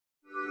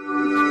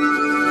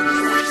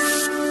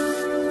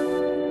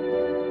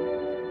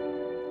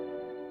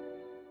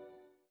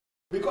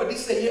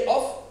this is a year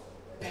of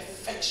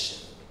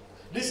perfection.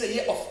 This is a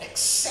year of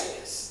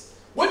excellence.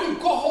 When you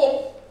go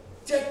home,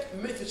 take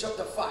Matthew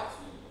chapter 5,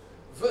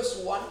 verse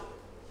 1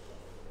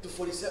 to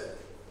 47.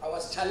 I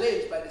was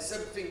challenged by the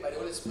same thing by the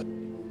Holy Spirit.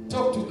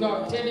 Talk to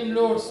God. Tell him,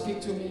 Lord,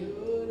 speak to me.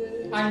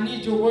 I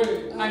need your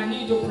word. I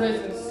need your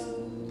presence.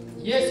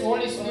 Yes,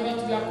 Holy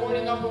Spirit, we are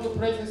calling up on your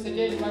presence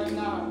again right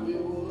now.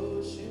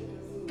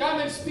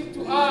 Come and speak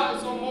to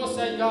us, O Most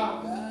High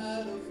God.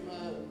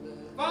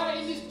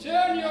 Father, in this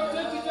journey of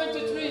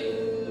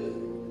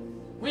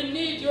 2023, we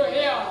need your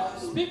help.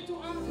 Speak to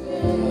us.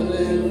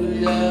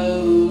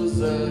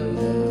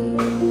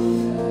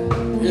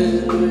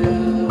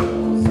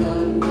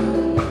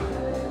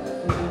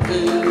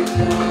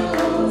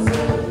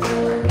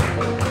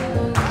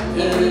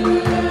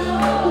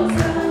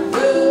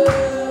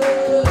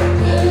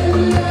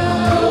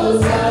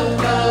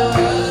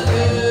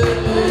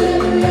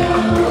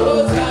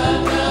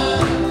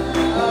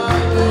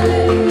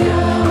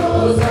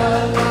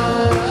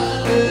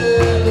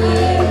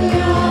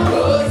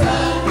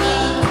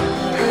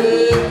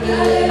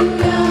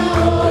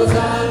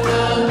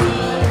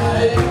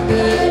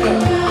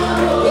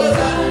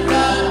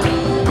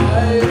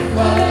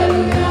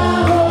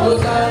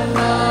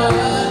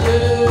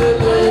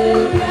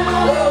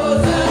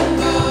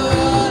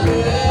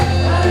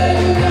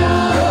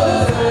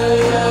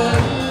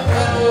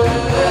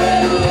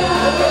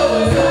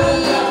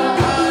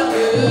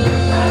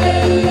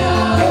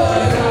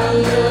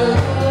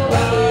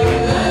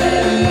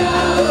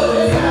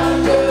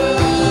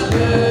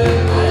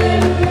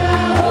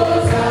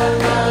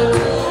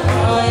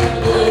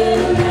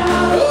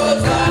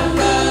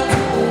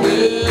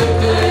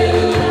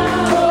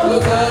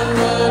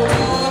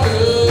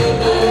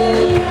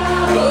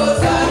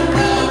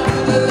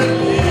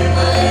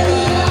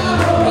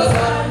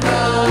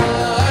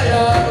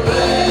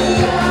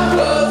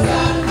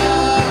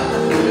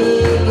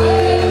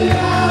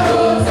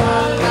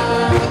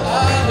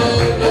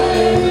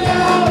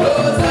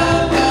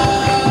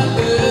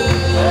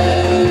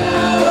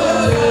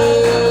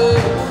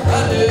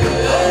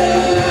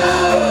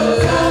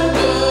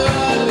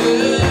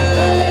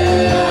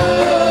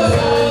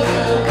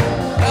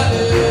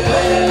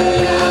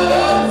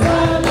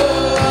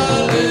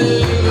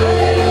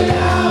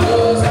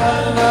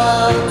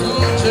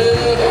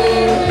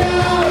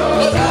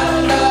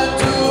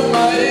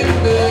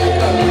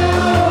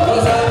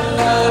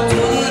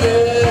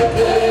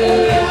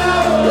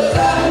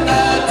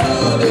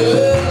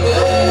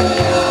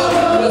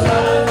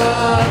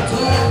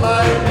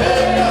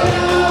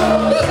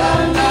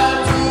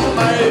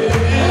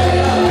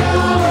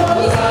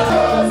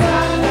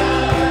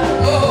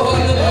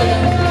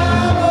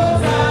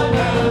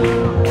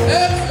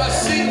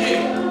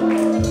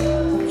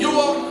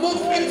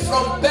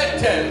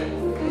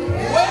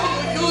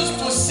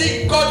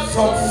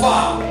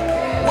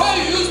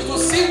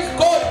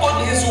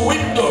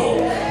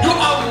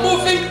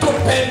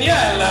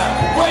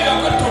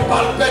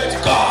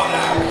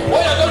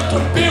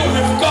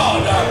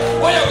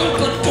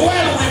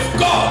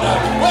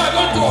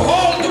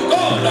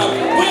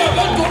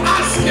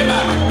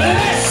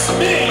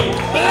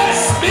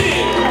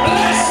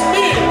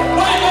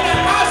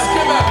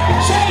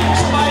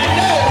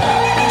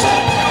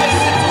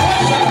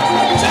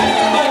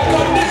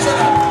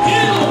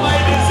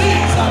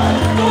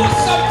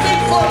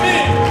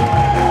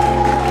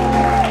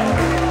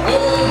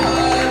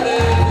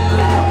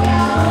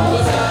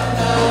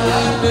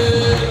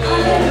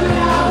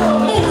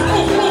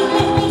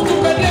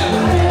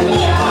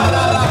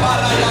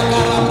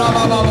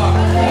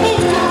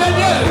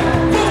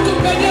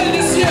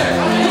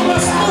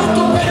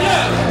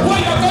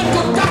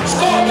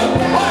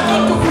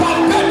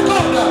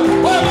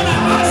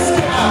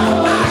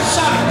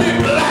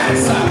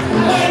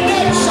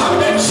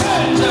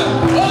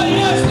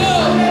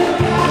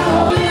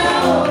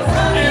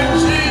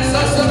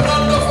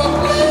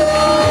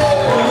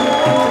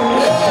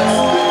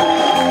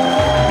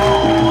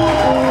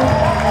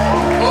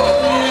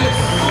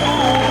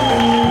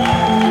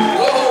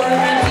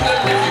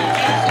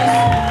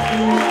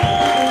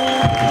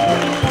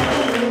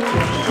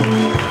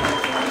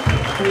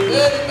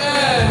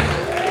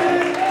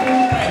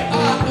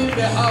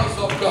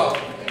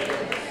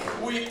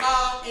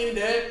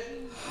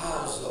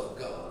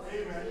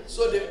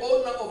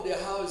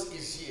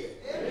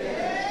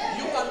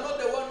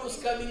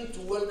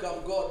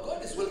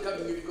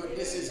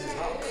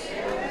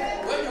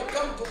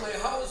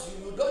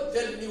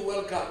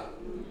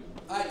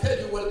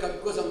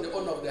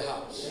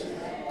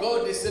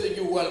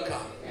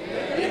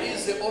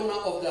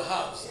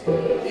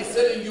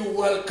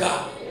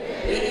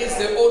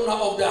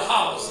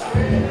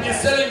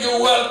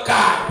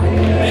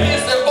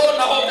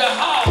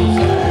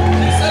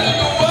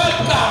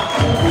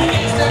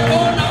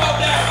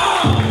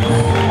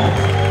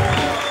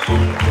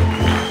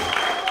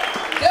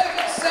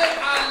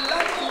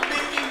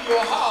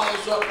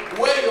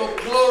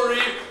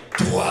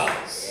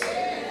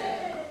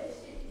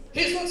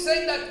 He's not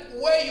saying that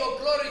where your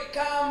glory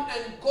come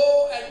and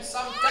go, and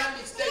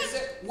sometimes they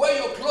say where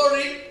your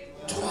glory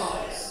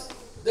dwells.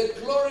 The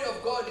glory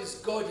of God is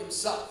God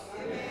himself.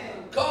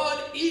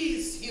 God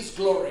is his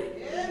glory.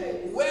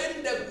 Where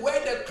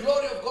the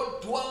glory of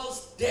God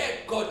dwells, there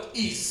God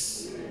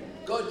is.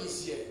 God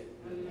is here.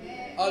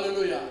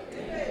 Hallelujah.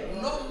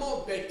 No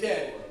more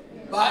Bethel,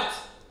 but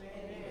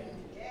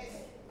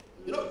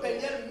you know,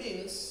 Bethel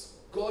means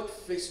God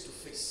face to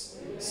face,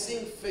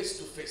 sing face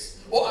to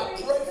face. Oh, I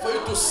pray for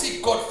you to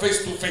see God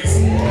face to face.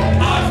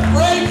 I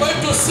pray for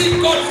you to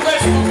see God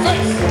face to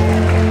face.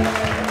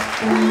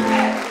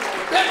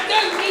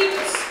 Bethel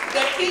means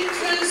the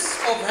entrance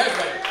of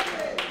heaven.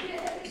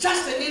 It's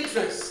just an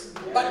entrance.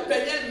 But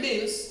Bethel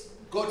means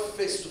God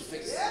face to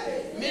face.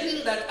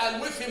 Meaning that I'm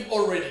with him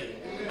already.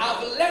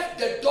 I've left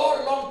the door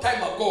long time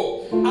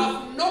ago.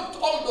 I've knocked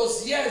all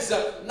those years.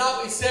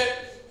 Now he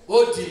said,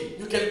 Odi,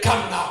 you can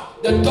come now.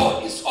 The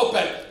door is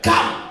open.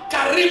 Come,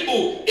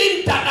 Karibu,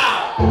 enter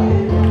now.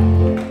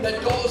 The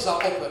doors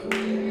are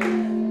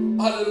open.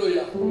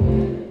 Hallelujah.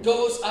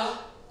 Doors are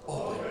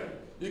open.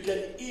 You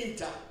can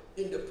enter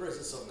in the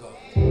presence of God.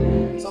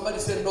 Somebody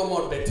said, no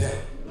more Bethel.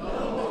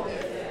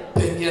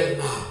 Peniel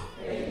now.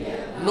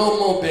 No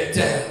more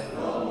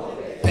Bethel.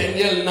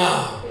 Peniel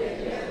now.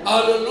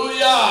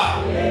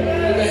 Hallelujah.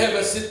 You may have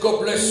a seat.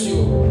 God bless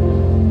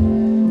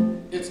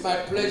you. It's my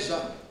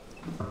pleasure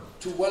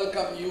to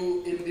welcome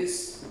you in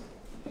this.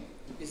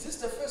 Is this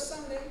the first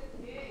Sunday?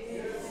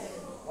 Yes.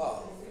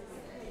 Wow.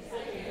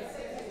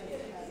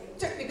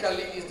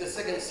 Technically, it's the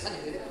second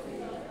Sunday.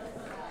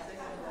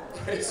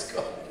 Praise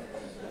God.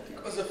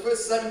 Because the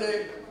first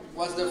Sunday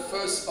was the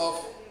 1st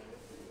of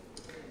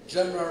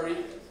January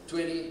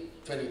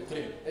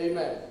 2023.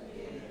 Amen.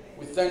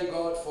 We thank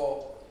God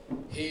for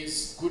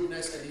his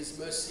goodness and his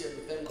mercy, and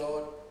we thank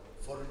God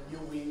for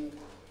renewing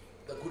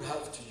the good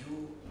health to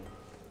you,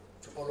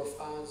 to all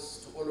of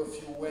us, to all of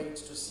you who went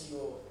to see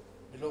your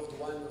beloved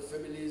one, your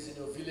families in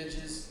your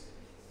villages,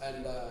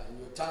 and in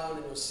your town,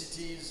 in your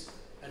cities,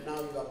 and now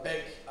you are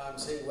back. I'm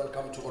saying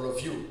welcome to all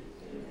of you.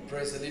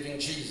 Praise the living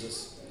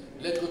Jesus.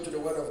 Let's go to the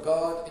Word of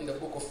God in the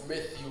book of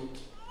Matthew,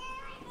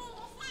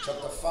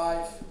 chapter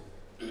 5.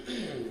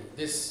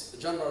 This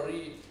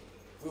January,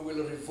 we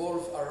will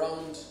revolve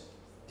around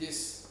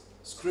this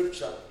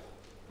scripture.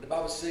 The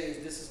Bible says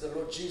this is the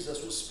Lord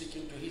Jesus who's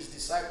speaking to his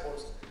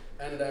disciples,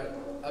 and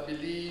I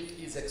believe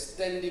he's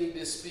extending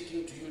this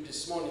speaking to you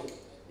this morning.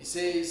 He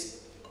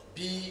says,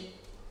 be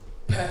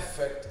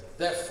perfect,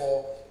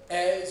 therefore,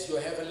 as your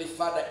heavenly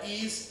Father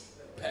is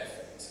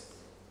perfect.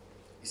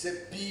 He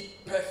said, be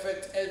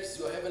perfect as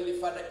your heavenly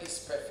Father is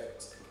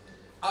perfect.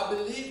 I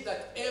believe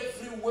that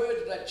every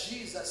word that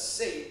Jesus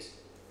said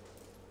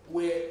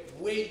were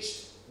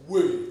waged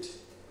word.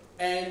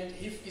 And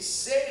if he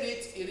said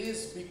it, it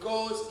is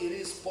because it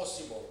is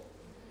possible.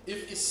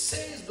 If he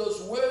says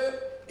those words,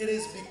 it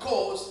is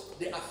because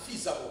they are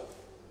feasible.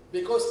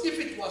 Because if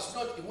it was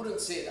not, he wouldn't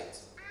say that.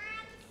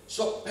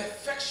 So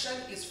perfection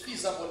is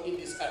feasible in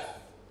this earth.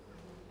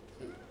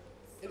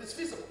 It is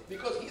feasible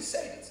because he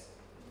said it.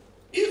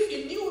 If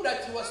he knew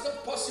that it was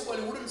not possible,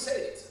 he wouldn't say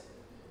it.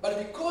 But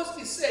because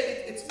he said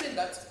it, it means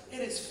that it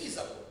is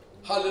feasible.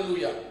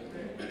 Hallelujah.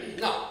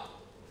 Now,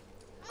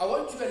 I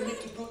want you and me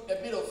to do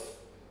a bit of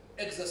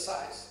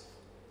exercise.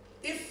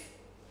 If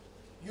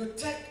you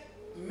take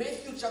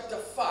Matthew chapter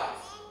 5,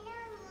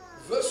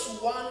 verse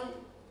 1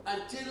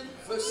 until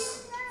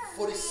verse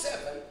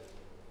 47,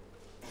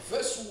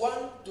 verse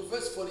 1 to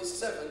verse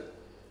 47,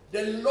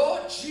 the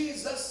Lord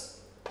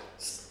Jesus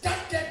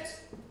started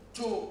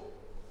to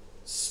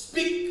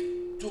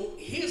speak to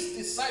his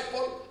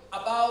disciple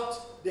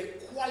about the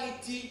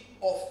quality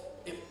of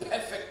a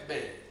perfect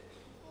man.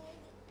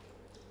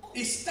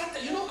 He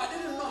started, you know, I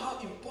didn't know how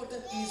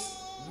important is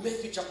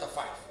Matthew chapter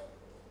 5.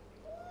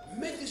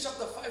 Matthew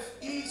chapter 5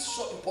 is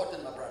so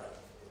important, my brother.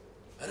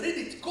 Read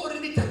it, go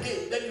read it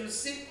again, then you'll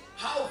see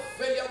how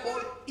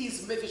valuable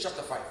is Matthew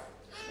chapter 5.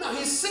 Now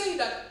he's saying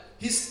that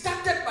he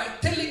started by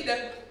telling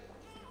them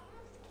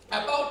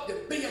about the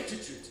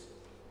beatitude.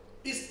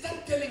 He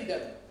started telling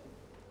them,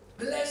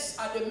 blessed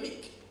are the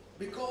meek,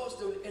 because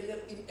they will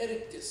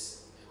inherit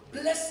this.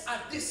 Blessed are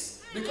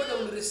this, because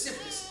they will receive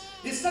this.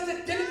 He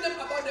started telling them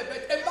about a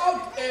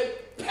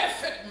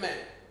perfect man.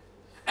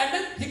 And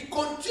then he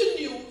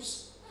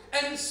continues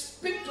and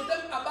speaks to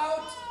them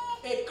about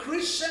a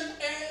Christian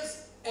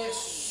as a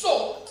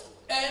salt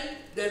and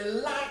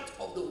the light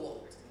of the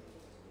world.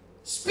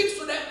 Speaks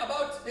to them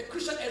about the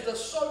Christian as the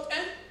salt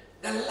and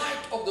the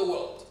light of the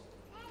world.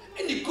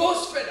 And he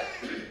goes further.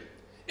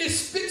 He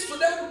speaks to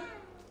them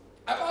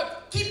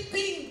about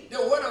keeping the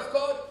word of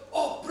God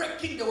or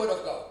breaking the word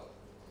of God.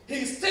 He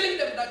is telling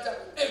them that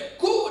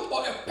a good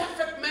or a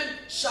perfect man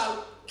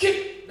shall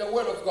keep the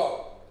word of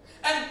God.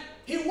 And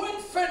he went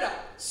further,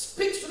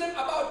 speaks to them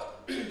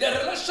about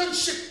their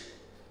relationship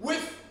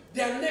with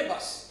their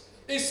neighbors.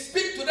 He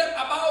speaks to them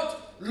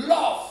about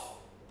love,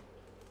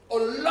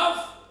 or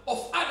love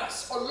of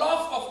others, or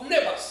love of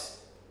neighbors.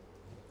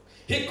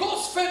 He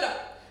goes further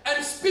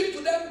and speaks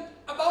to them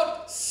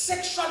about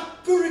sexual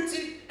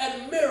purity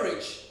and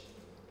marriage.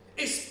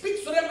 He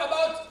speaks to them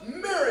about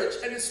marriage,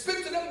 and he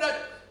speaks to them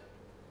that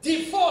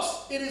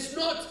divorce, it is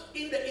not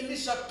in the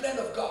initial plan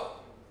of God.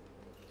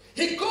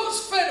 He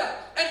goes further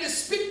and he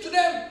speaks to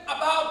them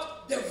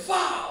about the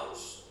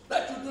vows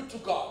that you do to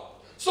God.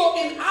 So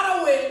in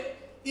other way,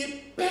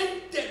 he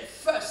painted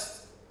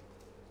first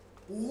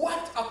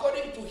what,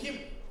 according to him,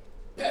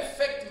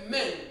 perfect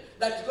men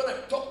that he's going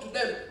to talk to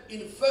them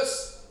in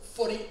verse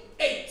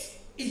 48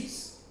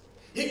 is.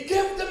 He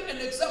gave them an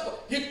example.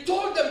 He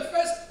told them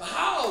first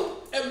how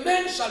a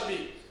man shall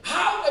be,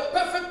 how a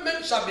perfect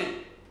man shall be,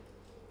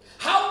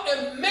 how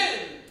a man,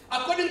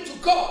 according to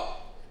God,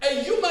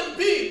 a human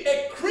being,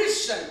 a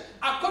Christian,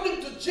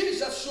 according to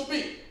Jesus, should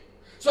be.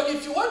 So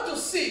if you want to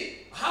see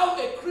how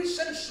a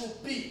Christian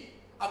should be,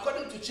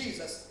 according to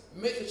Jesus,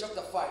 Matthew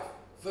chapter 5,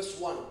 verse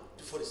 1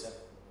 to 47.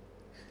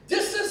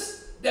 This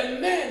is the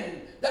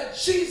man that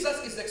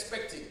Jesus is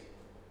expecting.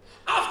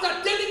 After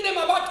telling them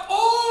about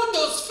all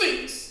those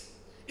things,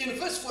 in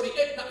verse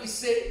 48 now he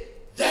said,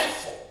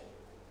 therefore.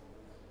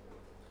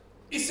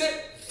 He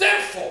said,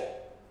 therefore.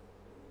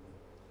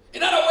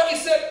 In other words, he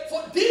said,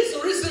 for these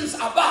reasons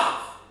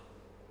above,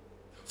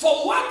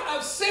 for what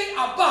I've said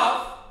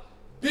above,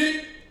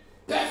 be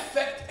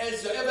perfect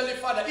as your heavenly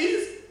Father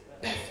is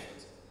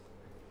perfect.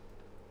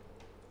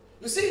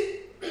 You see,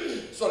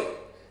 sorry,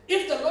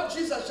 if the Lord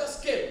Jesus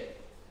just came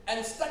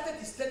and started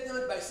his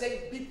statement by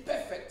saying, be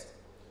perfect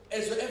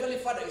as your heavenly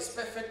Father is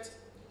perfect,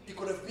 it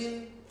could have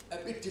been a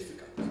bit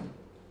difficult.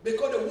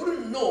 Because they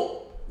wouldn't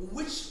know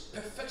which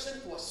perfection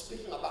he was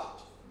speaking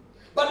about.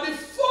 But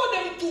before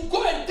them to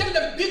go and tell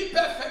them, be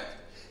perfect,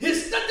 he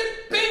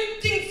started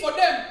painting for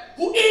them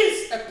who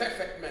is a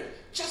perfect man.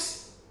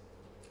 Just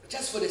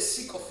for the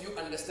sake of you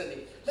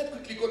understanding. Let's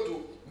quickly go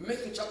to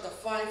Matthew chapter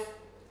 5,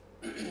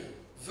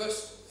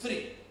 verse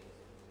 3.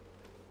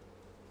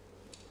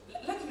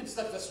 Let me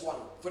start verse 1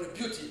 for the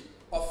beauty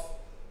of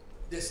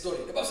the story.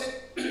 The Bible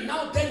said,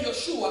 now then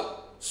Joshua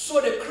saw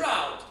the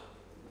crowd.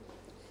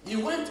 He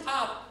went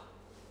up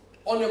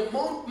on a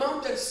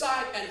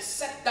mountainside and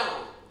sat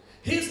down.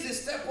 His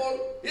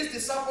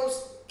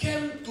disciples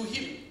came to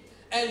him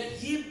and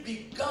he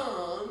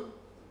began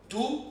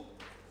to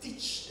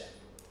teach them.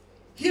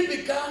 He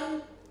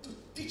began to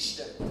teach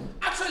them.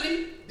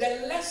 Actually,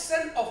 the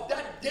lesson of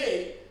that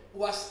day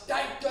was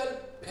titled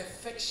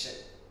Perfection.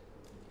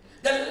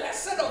 The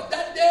lesson of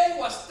that day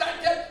was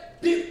titled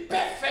Be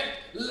Perfect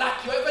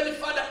like your heavenly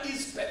Father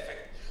is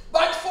perfect.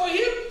 But for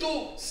him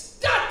to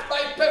start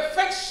by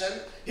perfection,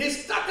 he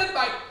started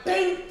by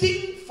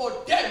painting for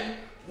them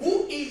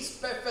who is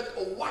perfect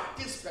or what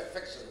is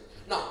perfection.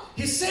 Now,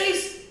 he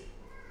says,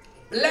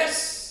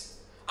 blessed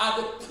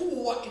are the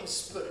poor in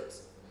spirit.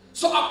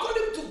 So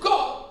according to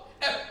God,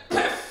 a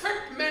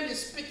perfect man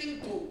is speaking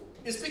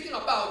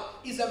about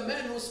is a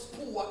man who's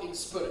poor in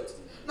spirit.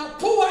 Now,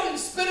 poor in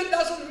spirit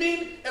doesn't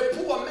mean a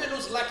poor man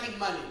who's lacking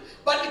money,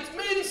 but it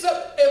means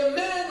a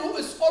man who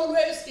is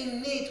always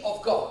in need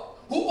of God,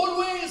 who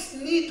always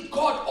needs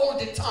God all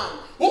the time,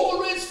 who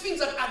always thinks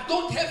that I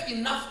don't have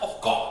enough of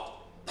God.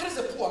 That is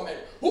a poor man,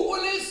 who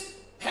always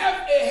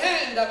have a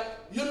hand that,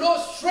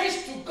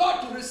 stretched to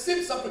God to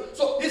receive something.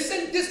 So he's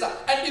saying this,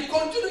 and he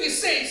continues, he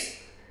says,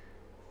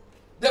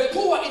 the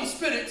poor in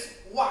spirit,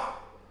 why?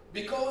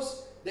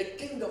 Because the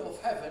kingdom of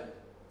heaven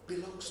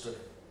belongs to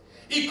them.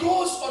 He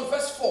goes on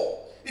verse 4.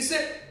 He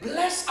said,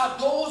 blessed are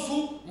those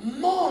who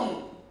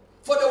mourn,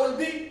 for they will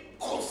be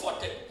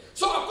comforted.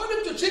 So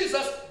according to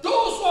Jesus,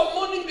 those who are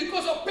mourning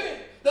because of pain,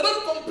 they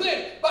don't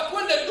complain. But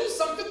when they do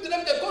something to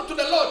them, they go to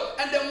the Lord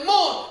and they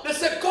mourn. They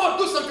say, God,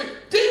 do something.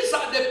 These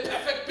are the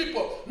perfect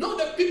people. Not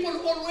the people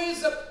who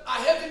always are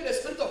having the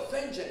spirit of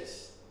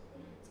vengeance.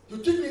 You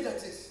did me that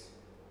is.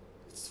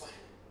 It's fine.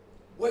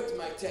 Wait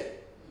my turn.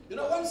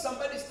 When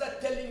somebody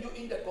starts telling you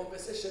in the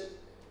conversation,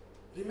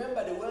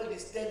 remember the world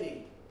is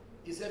turning,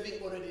 is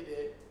having already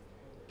the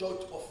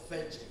thought of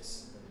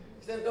vengeance.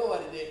 He said, don't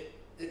worry,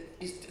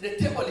 the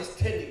table is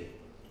turning.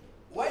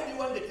 Why do you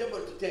want the table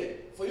to turn?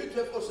 For you to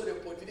have also the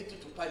opportunity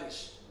to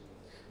punish.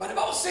 But the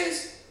Bible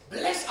says,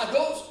 blessed are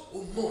those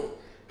who mourn.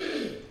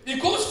 He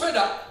goes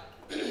further.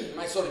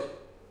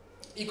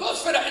 He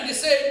goes further and he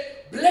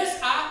said,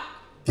 blessed are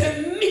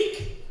the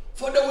meek,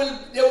 for they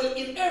will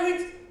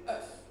inherit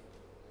earth.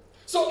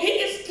 So he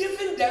is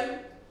giving them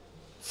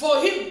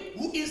for him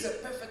who is a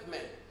perfect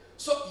man.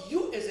 So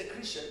you as a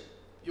Christian,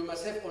 you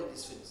must have all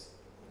these things.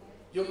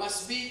 You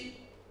must be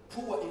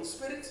poor in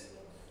spirit.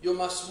 You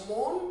must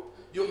mourn.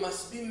 You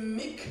must be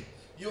meek.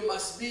 You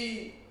must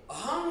be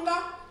hunger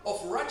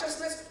of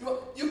righteousness.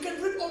 You can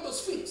read all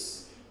those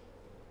things.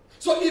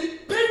 So he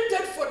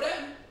painted for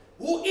them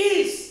who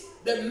is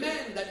the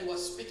man that he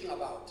was speaking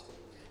about.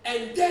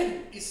 And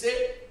then he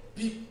said,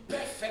 be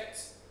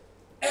perfect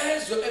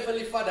as your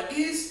heavenly Father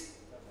is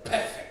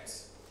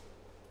perfect.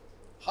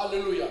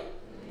 Hallelujah.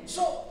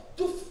 So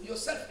do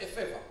yourself a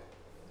favor.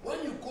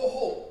 When you go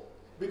home,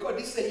 because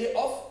this is a year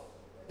of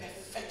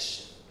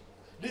perfection.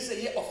 This is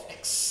a year of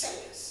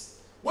excellence.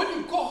 When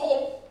you go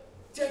home,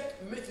 take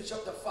Matthew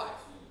chapter 5,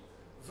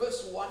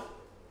 verse 1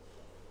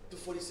 to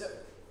 47.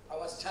 I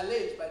was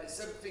challenged by the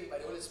same thing by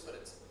the Holy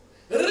Spirit.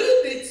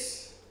 Read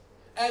it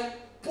and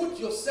put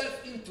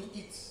yourself into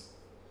it.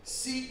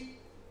 see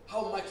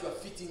how much you are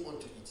fitting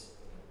onto it.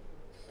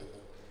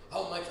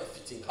 How much you are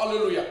fitting.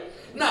 Hallelujah.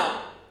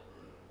 Now,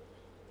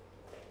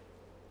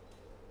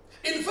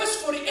 in verse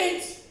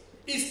 48,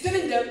 he's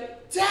telling them,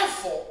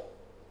 therefore,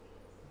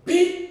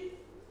 be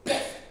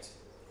perfect.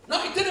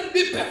 Now, it didn't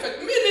be perfect,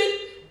 meaning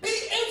be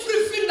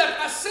everything that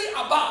I say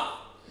above.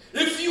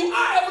 If you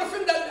are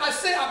everything that I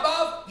say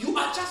above, you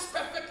are just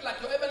perfect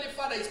like your Heavenly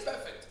Father is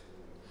perfect.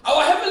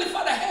 Our Heavenly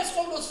Father has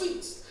all those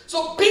things.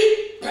 So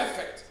be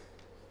perfect.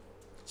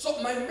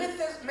 So my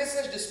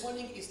message this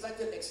morning is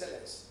titled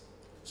Excellence.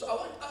 So I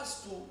want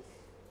us to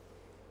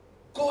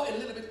go a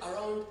little bit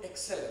around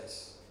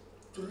excellence,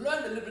 to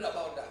learn a little bit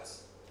about that.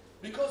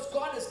 Because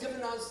God has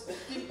given us the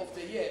theme of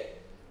the year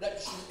that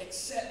we should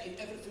excel in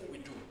everything we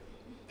do.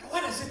 And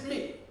what does it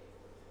mean?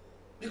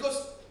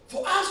 Because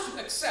for us to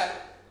excel,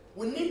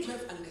 we need to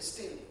have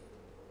understanding.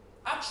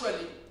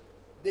 Actually,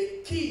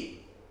 the key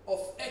of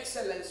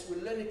excellence,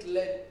 we'll learn it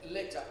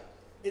later.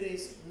 It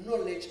is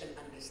knowledge and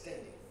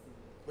understanding.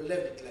 We'll learn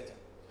it later.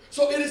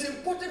 So it is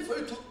important for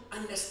you to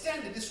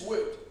understand this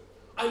word.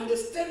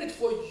 Understand it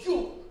for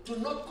you to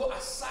not go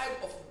aside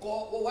of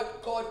God or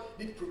what God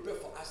did prepare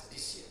for us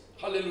this year.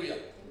 Hallelujah.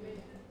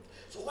 Amen.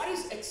 So what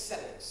is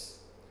excellence?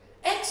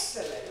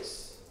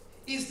 Excellence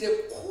is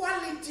the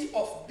quality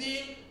of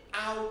being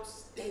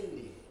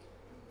outstanding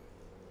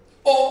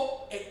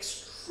or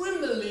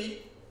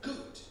extremely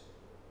good.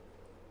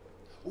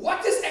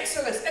 What is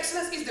excellence?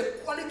 Excellence is the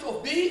quality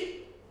of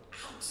being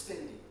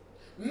outstanding.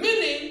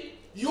 Meaning,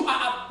 you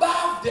are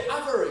above the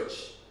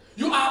average.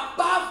 You are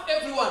above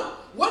everyone.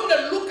 When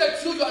they look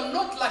at you, you are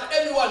not like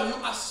anyone. You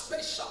are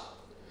special.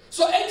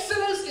 So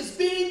excellence is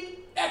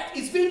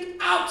being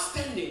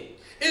outstanding.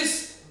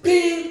 Is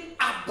being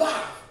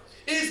above.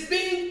 Is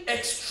being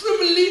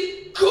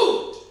extremely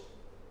good.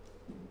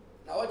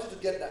 Now, I want you to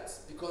get that,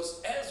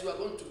 because as we are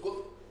going to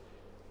go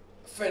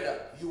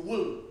further, you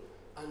will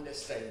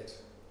understand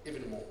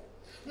even more.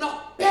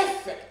 Now,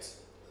 perfect.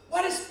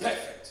 What is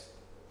perfect?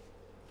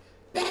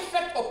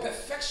 Perfect or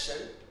perfection,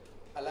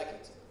 I like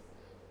it.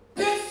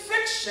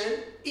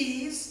 Perfection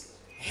is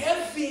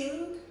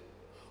having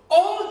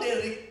all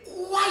the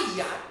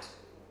required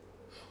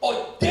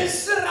or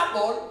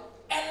desirable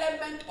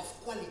element of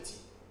quality.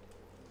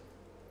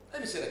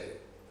 Let me say that again.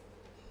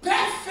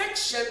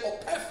 Perfection or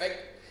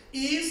perfect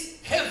is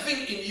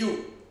having in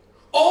you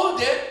all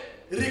the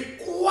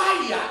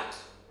required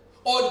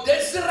or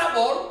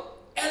desirable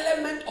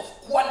element of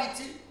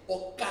quality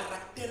or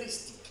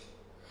characteristic.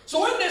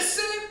 So when they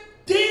say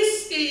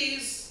this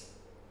is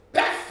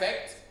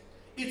perfect,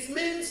 it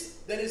means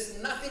there is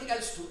nothing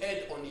else to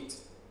add on it.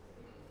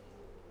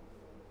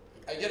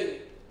 Are you getting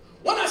it?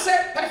 When I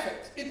say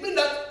perfect, it means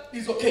that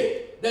it's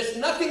okay. There's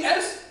nothing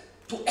else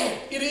to add.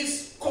 It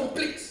is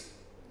complete.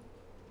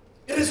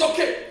 It is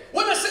okay.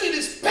 When I say it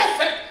is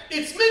perfect,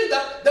 it means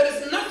that there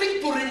is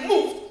nothing to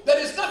remove. There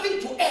is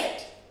nothing to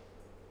add.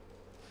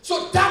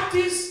 So that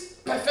is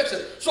perfection.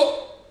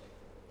 So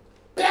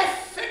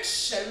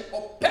perfection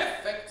or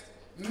perfect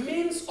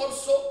means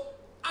also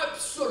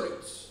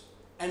absolute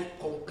and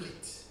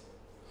complete.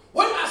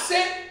 When I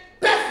say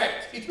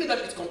perfect, it means that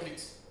it's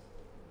complete.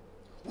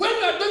 When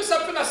you are doing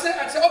something, I say,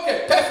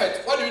 okay,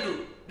 perfect. What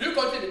do? Do you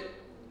continue?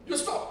 You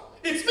stop.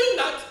 It means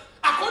that,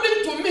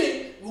 according to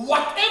me,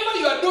 whatever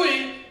you are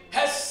doing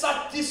has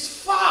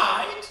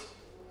satisfied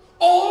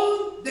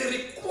all the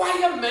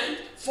requirement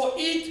for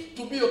it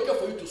to be okay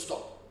for you to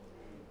stop.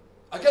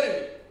 Are you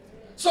getting me?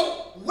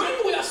 So,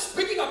 when we are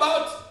speaking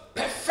about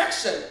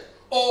perfection,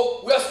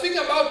 or we are speaking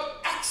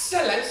about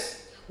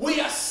excellence, we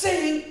are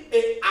saying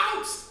an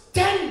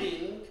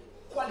outstanding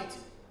quality.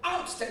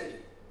 Outstanding.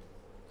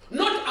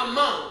 Not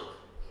among,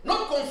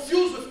 not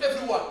confused with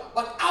everyone,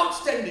 but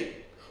outstanding.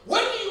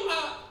 When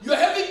you're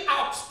having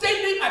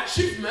outstanding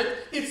achievement,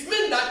 it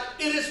means that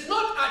it is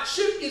not an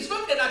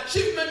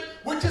achievement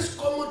which is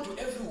common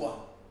to everyone.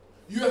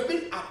 You have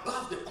been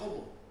above the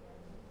common.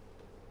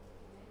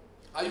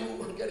 Are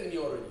you getting me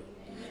already?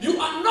 You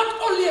are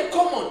not only a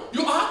common,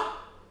 you are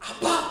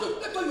above the.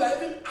 That's why you are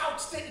having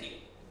outstanding.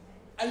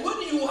 And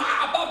when you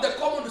are above the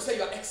common, you say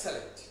you are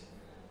excellent.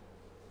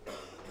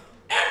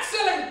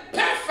 Excellent,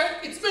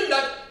 perfect, it means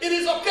that it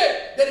is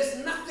okay. There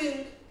is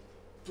nothing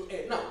to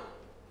add. Now,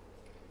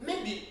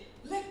 maybe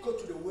let's go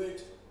to the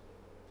word,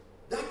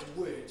 that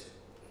word,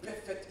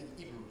 perfect in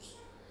Hebrews.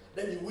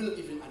 Then you will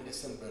even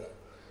understand better.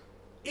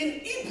 In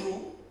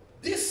Hebrew,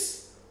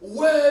 this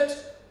word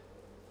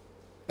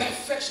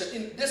perfection,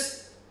 in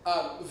this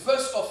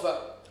verse of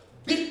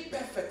being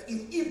perfect,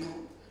 in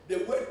Hebrew,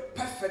 the word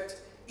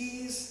perfect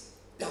is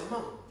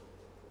tamam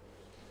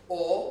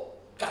or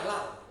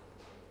kalal.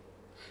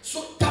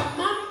 So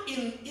tamam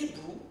in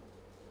Hebrew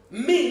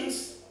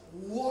means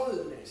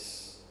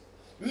wholeness,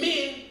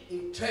 means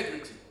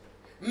integrity,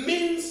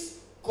 means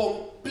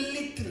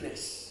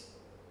completeness.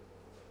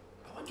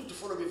 I want you to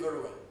follow me very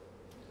well.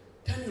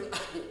 Then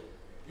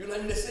you'll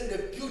understand the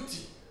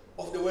beauty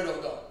of the word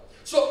of God.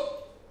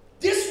 So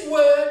this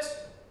word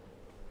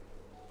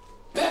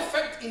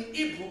perfect in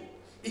Hebrew,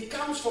 it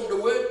comes from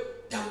the word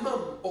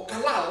tamam or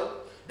kalal.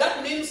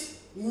 That means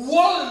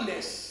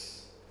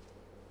wholeness.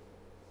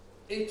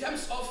 In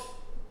terms of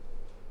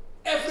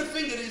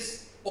everything, it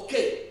is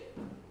okay.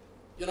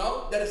 You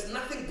know, there is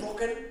nothing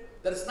broken,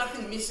 there is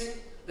nothing missing,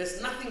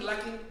 there's nothing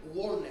lacking.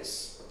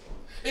 Wholeness.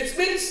 It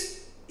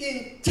means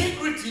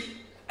integrity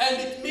and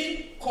it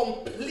means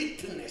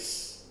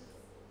completeness.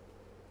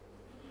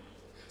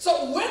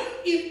 So when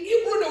in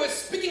Hebrew they were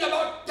speaking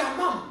about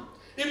tamam,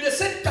 if they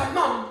said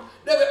tamam,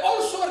 they were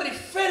also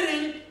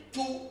referring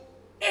to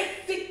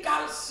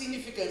ethical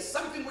significance,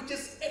 something which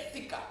is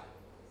ethical,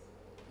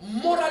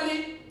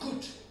 morally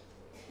good.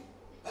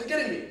 Are you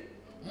getting me?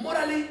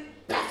 Morally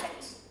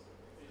perfect.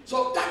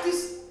 So that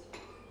is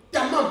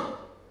tamam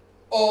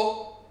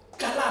or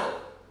kalal.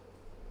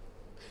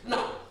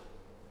 Now,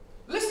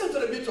 listen to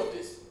the bit of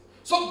this.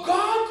 So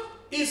God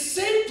is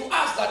saying to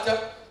us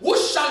that who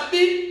shall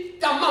be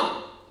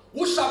tamam,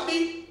 who shall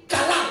be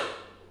kalal,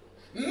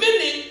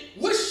 meaning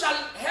we shall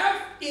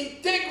have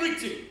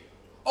integrity,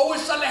 or we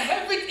shall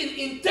have it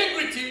in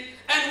integrity,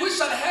 and we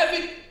shall have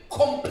it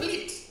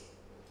complete.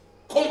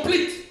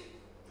 Complete.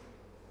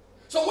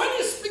 So when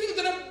he's speaking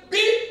to them,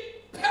 be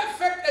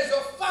perfect as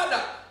your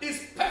Father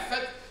is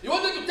perfect, he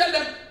wanted to tell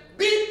them,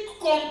 be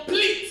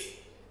complete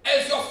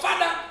as your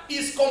Father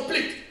is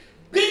complete.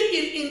 Be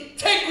in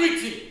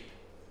integrity.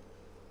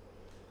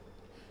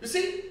 You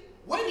see,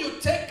 when you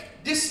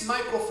take this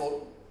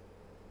microphone,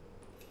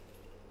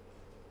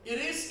 it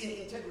is in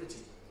integrity,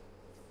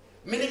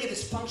 meaning it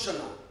is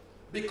functional,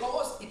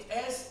 because it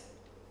has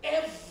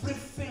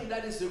everything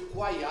that is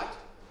required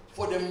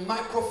for the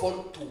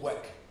microphone to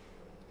work.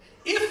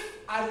 If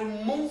I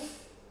remove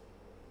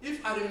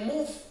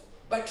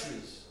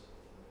batteries,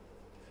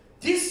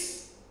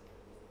 this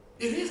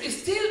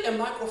is still a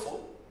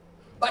microphone,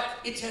 but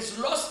it has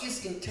lost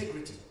its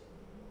integrity.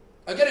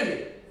 Are you getting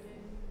me?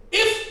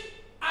 If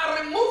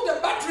I remove the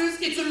batteries,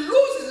 it will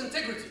lose its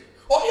integrity.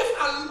 Or if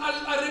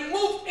I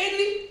remove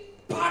any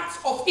part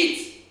of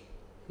it,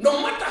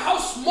 no matter how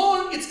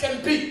small it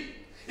can be,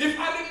 if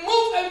I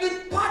remove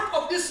every part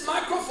of this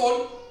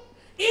microphone,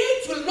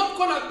 it will not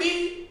gonna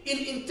be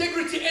in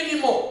integrity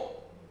anymore.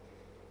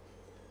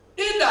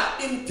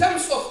 Either in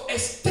terms of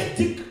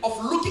aesthetic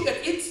of looking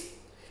at it,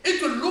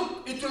 it will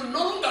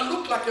no longer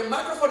look like a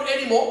microphone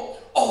anymore,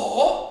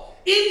 or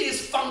in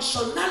its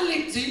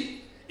functionality,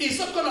 it's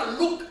not gonna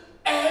look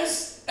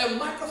as a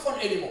microphone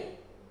anymore.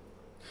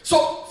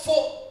 So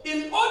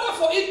in order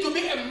for it to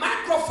be a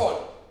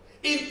microphone,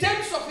 in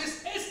terms of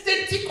its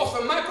aesthetic of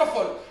a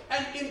microphone,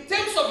 and in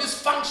terms of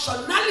its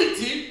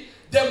functionality,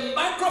 the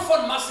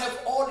microphone must have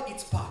all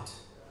its parts.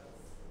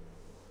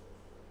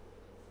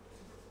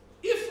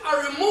 If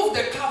I remove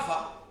the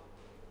cover,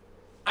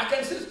 I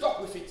can still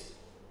talk with it.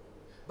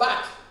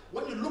 But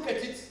when you look at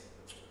it,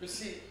 you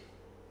see,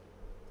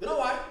 you know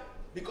why?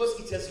 Because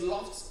it has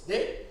lost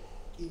the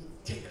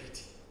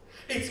integrity.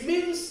 It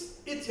means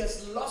it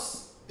has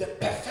lost the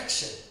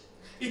perfection.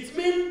 It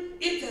means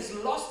it has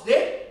lost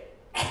the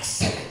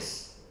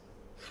excellence.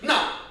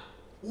 Now,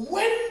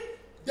 when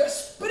the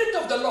Spirit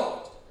of the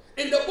Lord,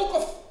 in the book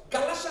of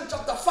Galatians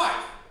chapter 5,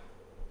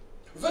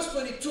 verse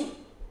 22,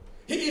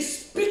 he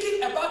is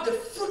speaking about the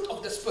fruit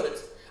of the Spirit.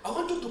 I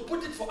want you to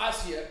put it for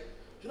us here.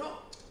 You know,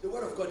 the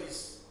Word of God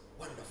is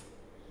wonderful.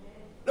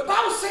 The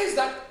Bible says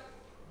that,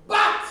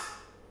 but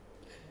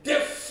the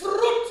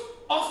fruit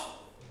of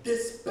the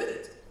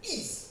Spirit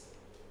is.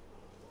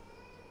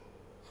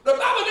 The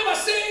Bible never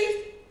says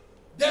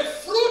the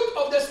fruit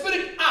of the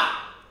Spirit are.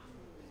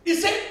 It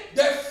said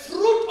the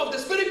fruit of the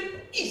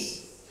Spirit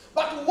is.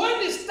 But when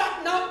they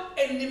start now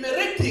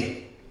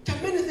enumerating, there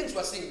are many things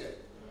we're seeing there.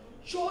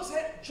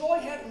 Joy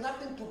had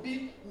nothing to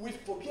do with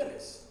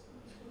forbearance.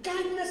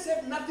 Kindness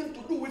had nothing to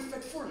do with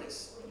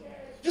faithfulness.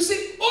 You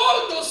see,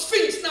 all those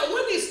things. Now,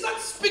 when he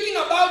starts speaking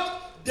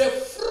about the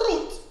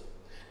fruit,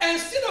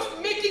 instead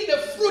of making the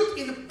fruit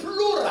in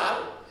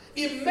plural,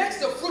 he makes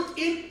the fruit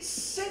in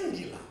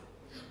singular.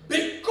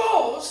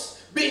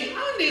 Because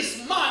behind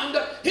his mind,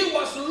 he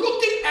was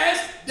looking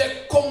at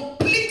the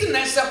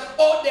completeness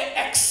or the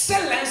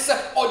excellence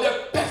or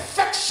the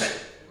perfection.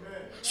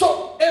 Amen.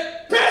 So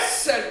a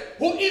person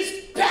who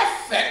is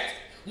perfect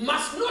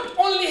must not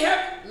only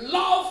have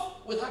love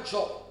without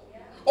joy,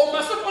 or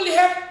must not only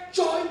have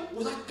joy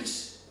without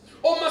peace,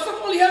 or must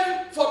not only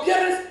have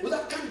forbearance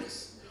without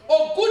kindness,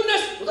 or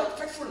goodness without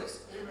faithfulness,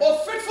 or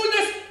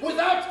faithfulness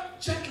without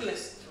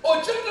gentleness, or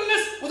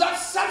gentleness without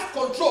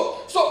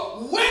self-control.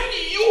 So when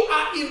you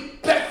are in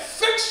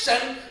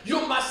perfection,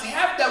 you must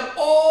have them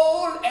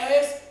all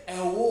as a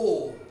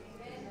whole,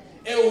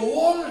 a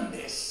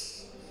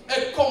wholeness,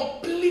 a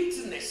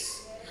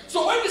completeness.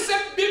 So when you say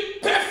be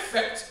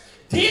perfect,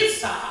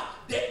 these are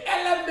the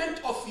element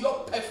of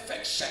your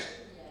perfection.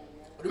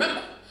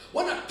 Remember,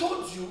 when I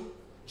told you,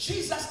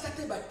 Jesus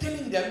started by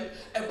telling them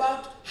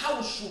about how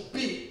it should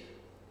be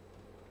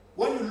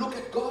when you look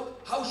at God,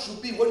 how it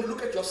should be when you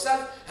look at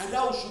yourself, and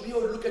how it should be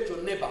when you look at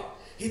your neighbor.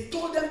 He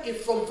told them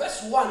from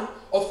verse 1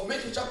 of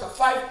Matthew chapter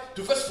 5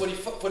 to verse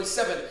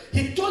 47.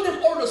 He told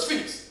them all those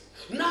things.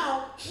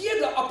 Now, here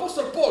the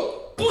Apostle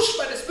Paul, pushed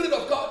by the Spirit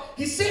of God,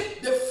 he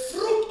said the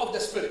fruit of the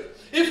Spirit.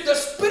 If the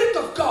Spirit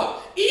of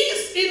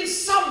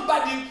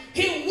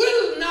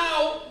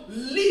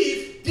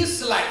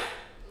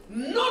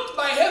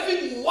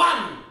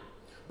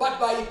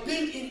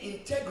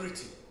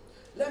integrity.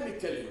 Let me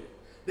tell you,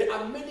 there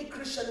are many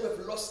Christians who have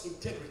lost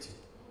integrity.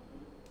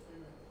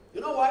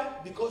 You know why?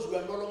 Because we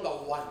are no longer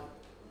one.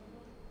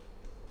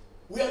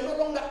 We are no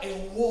longer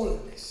a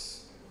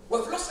wholeness. We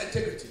have lost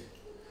integrity.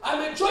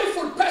 I'm a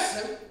joyful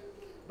person,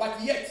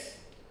 but yet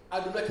I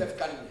do not have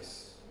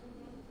kindness.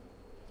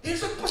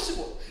 It's not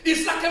possible.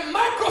 It's like a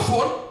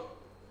microphone,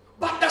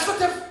 but does not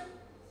have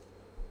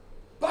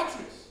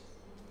batteries.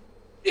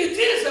 It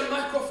is a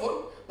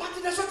microphone, but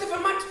it does not have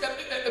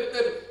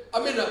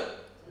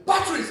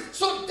batteries.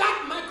 So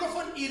that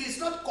microphone, it is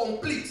not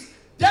complete.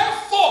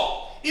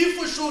 Therefore, if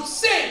we should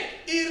say,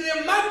 is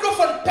the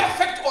microphone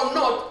perfect or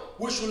not,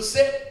 we should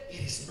say,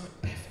 it is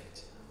not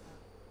perfect.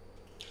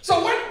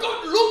 So when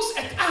God looks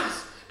at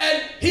us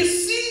and he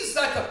sees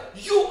that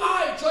you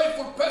are a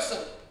joyful person,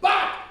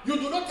 but you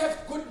do not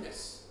have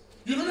goodness,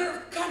 you do not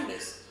have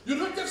kindness, you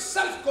do not have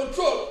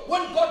self-control,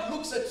 when God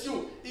looks at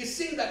you, he's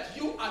seeing that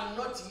you are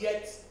not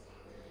yet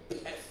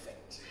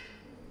perfect.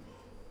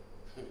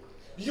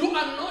 You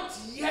are not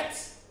yet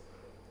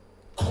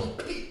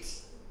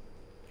complete.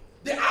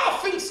 There are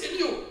things in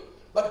you,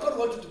 but God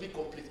wants you to be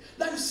complete.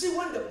 Now you see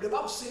when the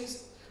Bible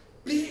says,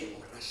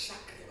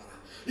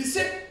 he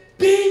said,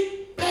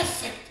 be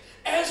perfect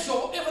as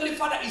your heavenly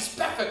Father is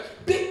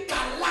perfect. Be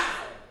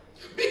kalal,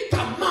 be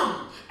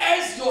tamam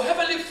as your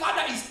heavenly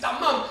Father is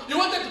tamam. You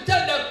wanted to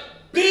tell them,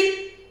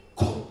 be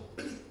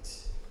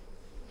complete.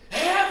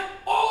 Have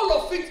all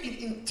of it in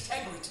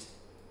integrity.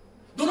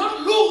 Do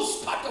not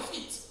lose part of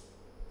it.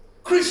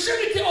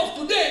 Christianity of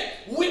today,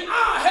 we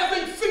are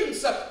having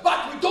things,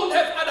 but we don't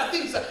have other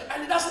things,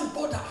 and it doesn't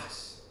bother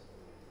us.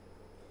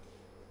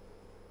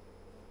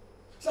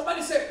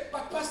 Somebody said,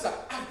 but Pastor,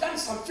 I've done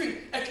something,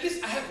 at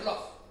least I have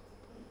love.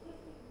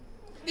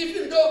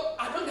 Even though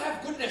I don't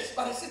have goodness,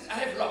 but I said I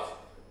have love.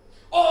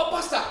 Oh,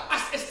 Pastor,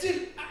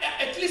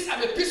 at least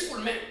I'm a peaceful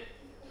man.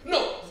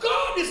 No,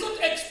 God is not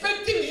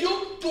expecting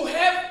you to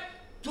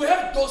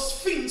have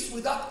those things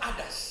without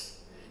others.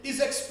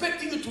 He's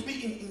expecting you to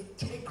be in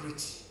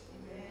integrity.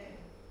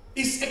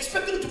 Is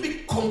expecting to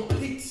be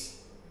complete.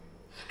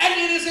 And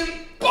it is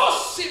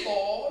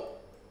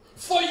impossible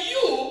for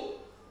you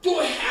to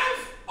have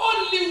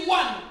only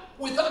one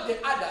without the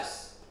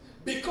others,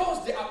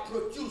 because they are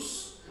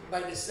produced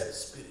by the same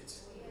Spirit.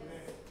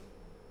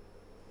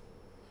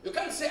 You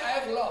can't say I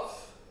have love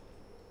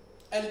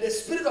and the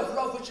spirit of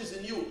love which is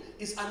in you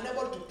is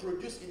unable to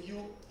produce in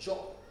you joy,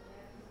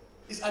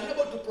 is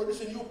unable to produce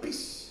in you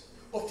peace,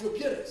 or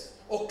forbearance,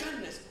 or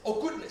kindness,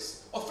 or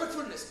goodness, or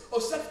faithfulness,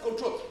 or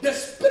self-control. The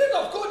Spirit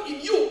of God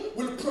in you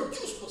will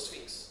produce those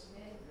things.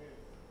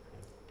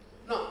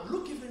 Now,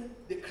 look even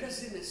the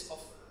craziness of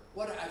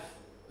what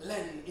I've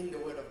learned in the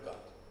Word of God.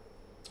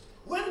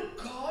 When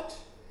God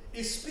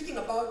is speaking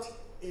about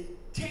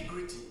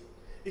integrity,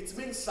 it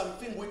means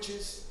something which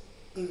is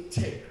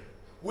integer,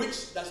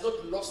 which does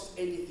not lost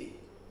anything.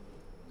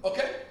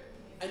 Okay?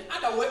 And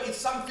other way is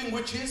something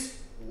which is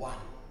one.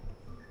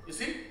 You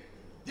see?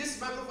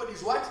 This microphone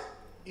is what?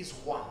 Is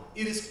one.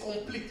 It is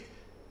complete.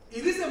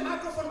 It is a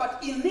microphone,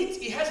 but in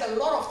it has a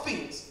lot of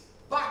things.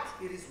 But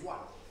it is one.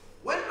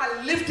 When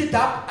I lift it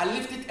up, I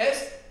lift it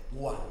as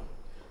one.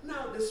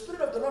 Now, the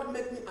Spirit of the Lord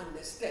made me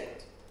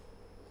understand.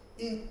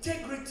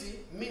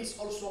 Integrity means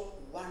also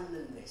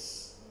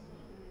oneness.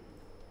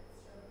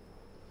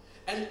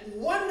 And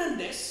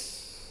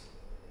oneness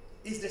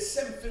is the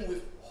same thing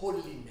with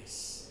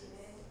holiness.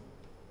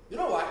 You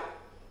know why?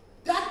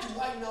 That's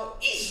why now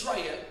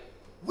Israel,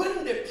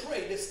 when they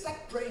pray, they start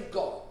praying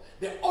God.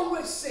 They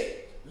always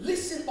say,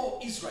 listen, O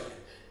Israel,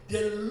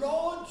 the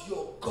Lord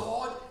your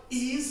God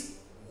is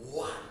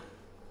one.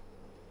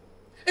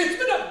 It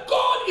means that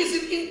God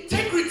is in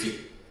integrity.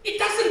 It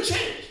doesn't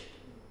change.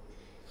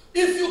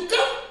 If you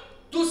come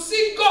to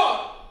see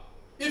God,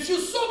 if you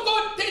saw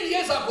God 10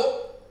 years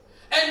ago,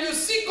 and you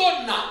see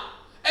God now,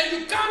 and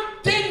you come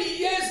 10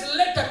 years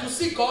later to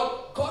see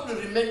God, God will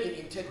remain in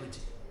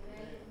integrity.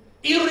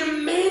 He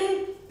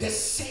remains the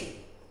same.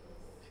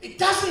 It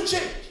doesn't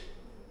change.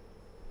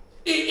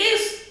 He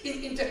is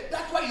in integrity.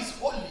 That's why he's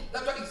holy.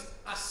 That's why he's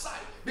aside.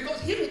 Because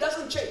he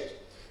doesn't change.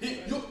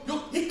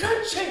 He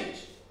can't change.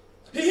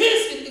 He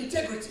is in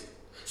integrity.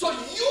 So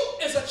you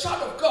as a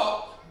child of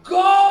God,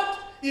 God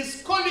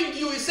is calling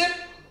you. He said,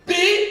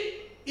 be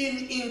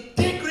in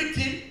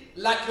integrity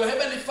like your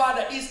heavenly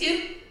Father is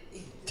in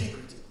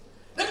integrity.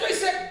 That's why he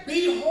said,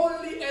 be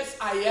holy as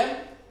I am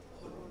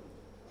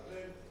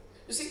holy.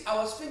 You see, I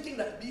was thinking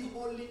that be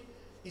holy,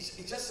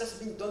 it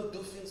just means don't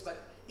do things, but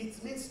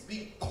it means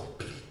be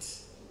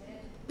complete.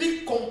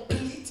 Be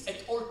complete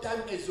at all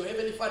times as your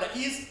heavenly Father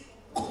is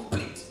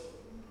complete.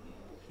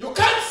 You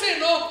can't say,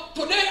 no,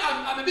 today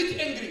I'm a bit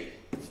angry.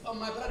 Oh,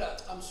 my brother,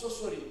 I'm so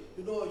sorry.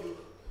 You know,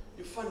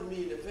 you found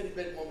me in a very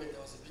bad moment.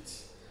 I was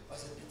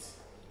a bit.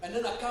 And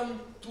then I come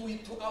 2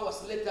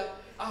 hours later.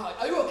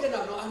 Are you okay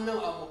now? No,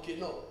 now I'm okay.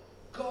 No.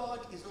 God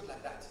is not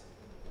like that.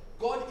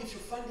 God, if you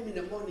find him in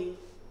the morning,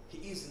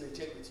 he is in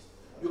integrity.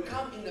 You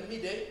come in the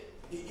midday,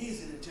 he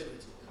is in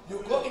integrity.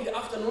 You go in the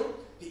afternoon,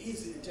 he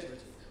is in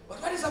integrity. But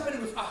what is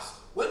happening with us?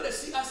 When they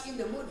see us in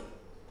the morning,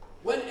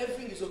 When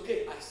everything is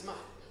okay, I smile.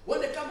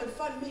 When they come and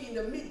find me in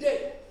the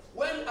midday,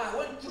 when I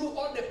went through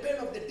all the pain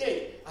of the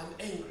day, I'm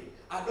angry.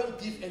 I don't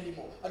give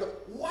anymore.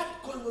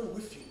 What's going on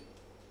with you?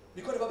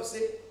 Because the Bible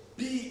says,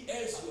 be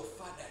as your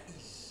father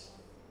is.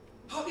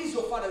 How is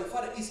your father? Your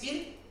father is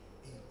in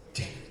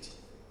integrity.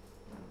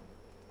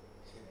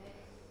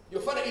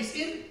 Your father is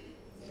in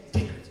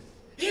integrity.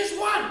 He is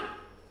one.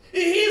 He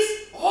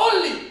is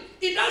holy.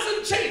 He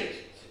doesn't change.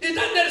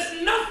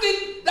 There's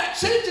nothing that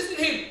changes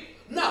in him.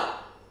 Now,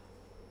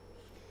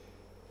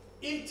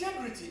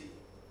 integrity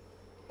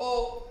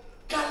or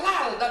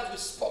kalal that we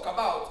spoke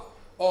about,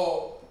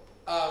 or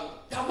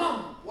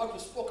tamam, what we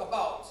spoke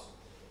about,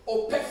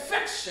 or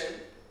perfection,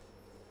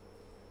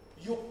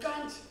 you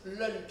can't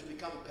learn to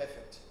become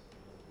perfect.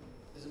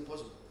 It's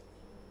impossible.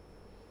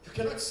 You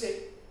cannot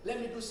say, let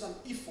me do some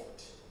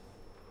effort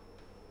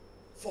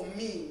for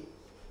me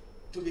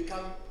to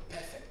become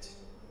perfect.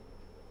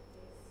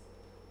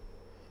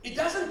 It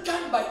doesn't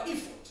come by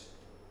effort.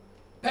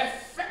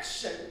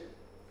 Perfection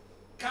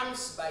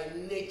comes by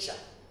nature.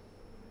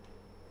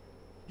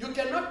 You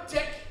cannot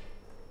take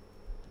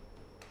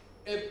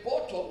a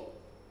bottle.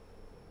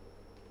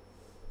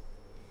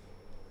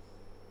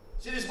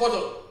 See this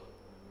bottle?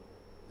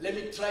 Let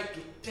me try to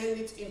turn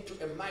it into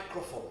a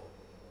microphone.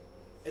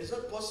 It is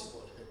not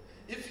possible.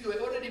 If you are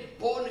already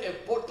born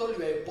a bottle,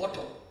 you are a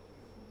bottle.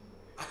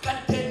 I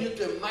can't turn you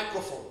to a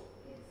microphone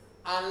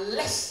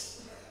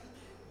unless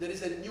there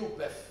is a new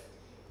birth.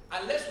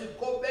 Unless we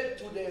go back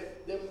to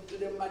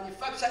the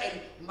manufacturer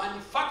and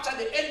manufacture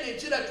the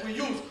energy that we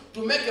use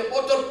to make a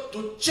bottle,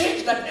 to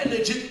change that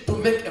energy to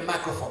make a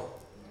microphone.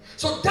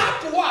 So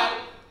that's why,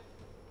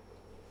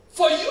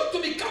 for you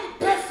to become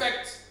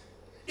perfect,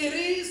 it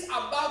is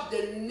about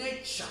the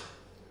nature.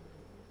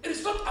 It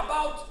is not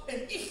about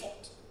an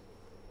effort.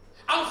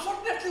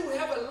 Unfortunately, we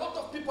have a lot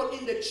of people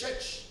in the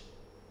church.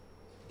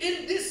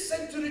 In this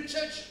century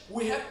church,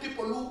 we have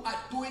people who are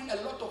doing a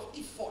lot of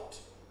effort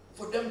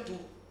for them to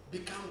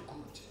become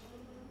good.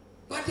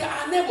 But they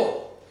are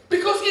unable.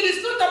 Because it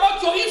is not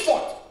about your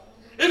effort.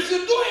 If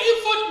you do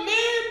effort,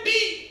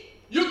 maybe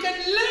you can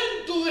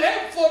learn to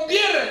have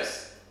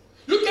forbearance.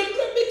 You can do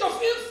a bit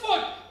of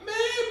effort.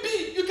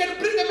 Maybe you can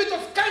bring a bit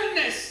of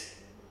kindness.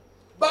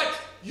 But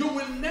you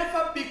will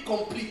never be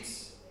complete.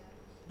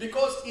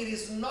 Because it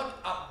is not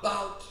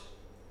about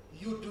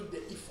you doing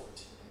the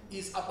effort.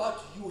 It's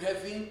about you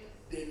having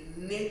the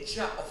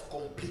nature of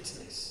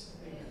completeness.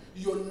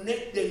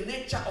 The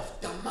nature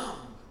of tamam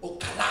or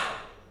kalal.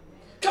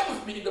 Come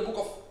with me in the book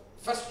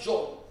of 1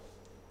 John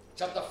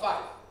chapter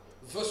 5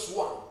 verse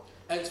 1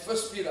 and 1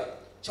 Peter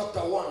chapter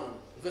 1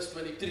 verse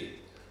 23.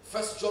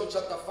 1 John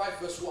chapter 5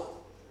 verse 1.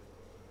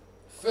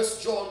 1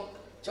 John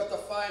chapter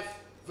 5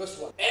 verse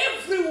 1.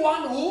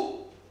 Everyone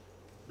who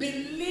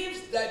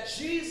believes that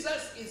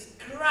Jesus is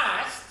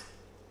Christ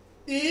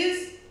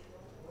is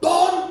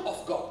born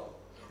of God.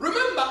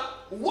 Remember,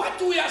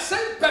 what we are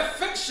saying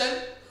perfection,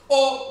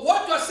 or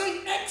what we are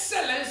saying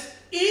excellence,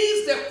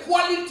 is the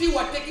quality we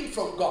are taking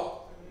from God.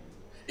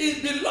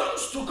 It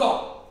belongs to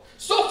God.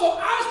 So for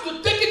us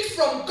to take it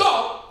from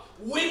God,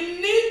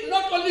 we need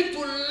not only to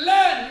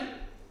learn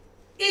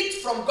it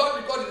from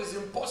God because it is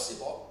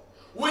impossible,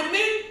 we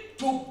need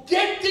to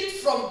get it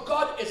from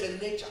God as a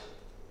nature.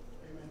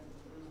 Amen.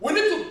 We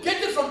need to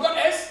get it from God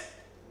as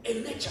a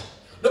nature.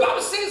 The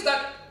Bible says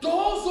that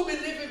those who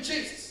believe in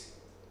Jesus,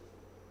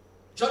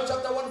 John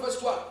chapter 1 verse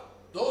 12,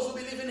 those who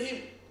believe in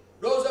him,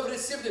 those who have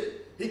received him,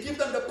 he gives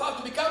them the power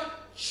to become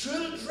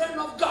children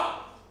of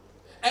God.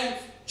 And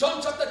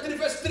John chapter 3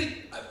 verse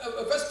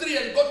 3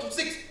 and go to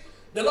 6,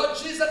 the Lord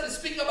Jesus is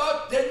speaking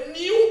about the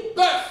new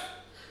birth.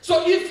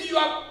 So if you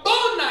are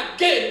born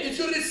again, if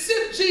you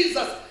receive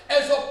Jesus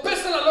as your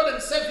personal Lord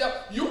and Savior,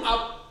 you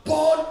are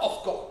born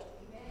of God.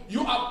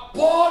 You are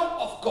born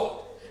of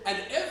God. And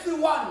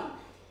everyone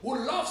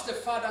who loves the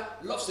Father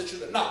loves the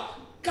children. Now,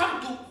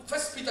 come to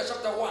 1 Peter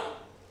chapter 1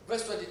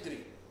 verse 23.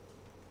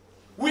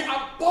 We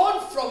are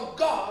born from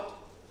God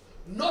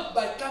not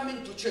by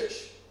coming to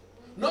church,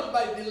 not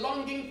by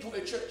belonging to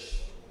a church.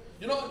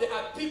 You know, there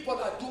are people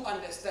that do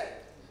understand.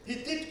 He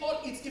did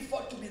all its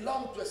effort to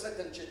belong to a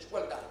certain church.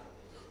 Well done.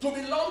 To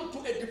belong to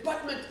a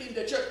department in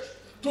the church.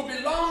 To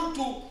belong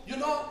to,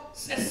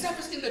 a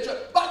service in the church.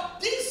 But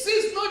this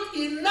is not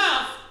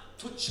enough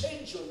to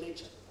change your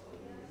nature.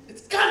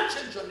 It can't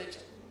change your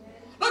nature.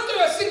 Not that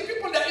we are seeing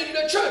people that are in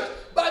the church,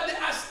 but they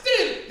are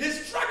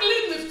still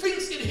struggling with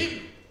things in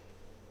him.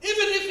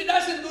 Even if he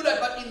doesn't do that,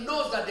 but he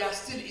knows that they are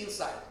still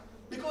inside.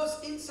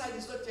 Because inside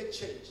is not yet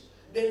changed.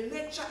 The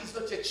nature is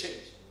not yet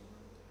changed.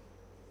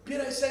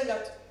 Peter is saying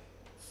that,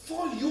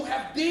 for you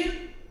have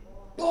been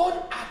born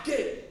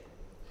again,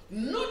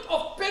 not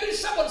of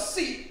perishable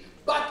seed,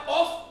 but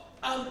of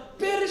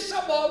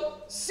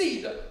unperishable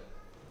seed.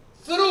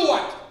 Through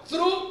what?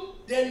 Through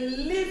the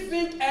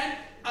living and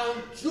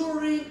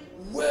enduring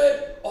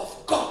word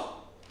of God.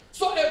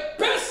 So a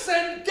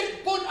person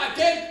gets born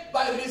again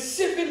by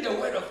receiving the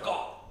word of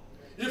God.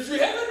 If you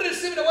haven't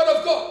received the word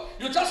of God,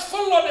 you just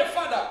follow the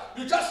father,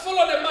 you just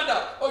follow the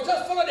mother, or you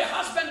just follow the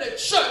husband, the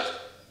church,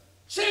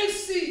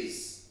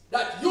 chances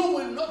that you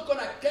will not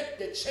gonna get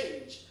the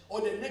change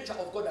or the nature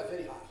of God are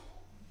very high.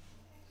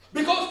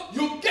 Because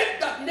you get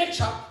that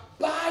nature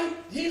by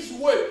His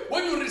word.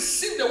 When you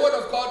receive the word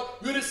of God,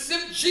 you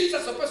receive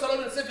Jesus, the personal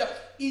Lord and Savior,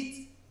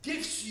 it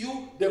gives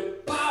you the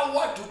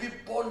power to be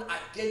born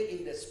again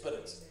in the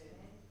Spirit.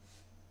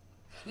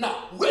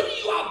 Now, when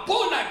you are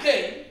born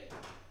again,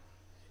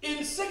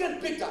 in 2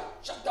 Peter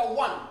chapter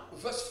 1,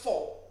 verse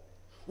 4,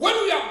 when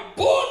we are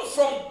born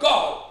from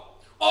God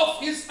of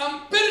His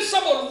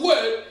imperishable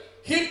word,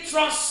 He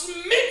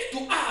transmits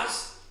to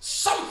us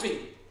something.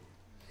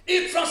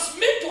 He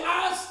transmits to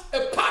us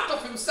a part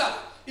of Himself.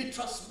 He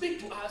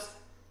transmits to us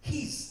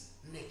His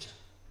nature.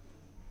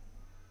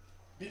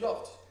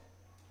 Beloved,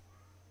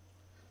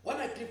 when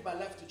I gave my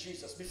life to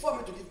Jesus, before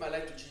me to give my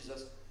life to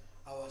Jesus,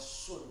 I was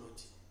so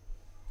naughty.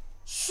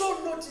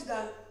 So naughty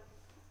that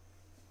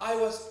I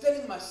was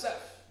telling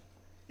myself,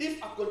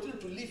 if I continue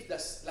to live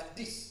this, like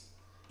this,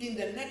 in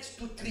the next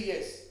 2-3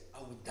 years, I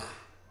will die.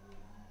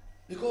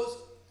 Because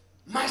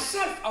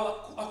myself,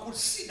 I could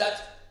see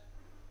that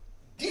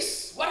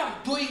this, what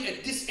I'm doing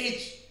at this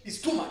age,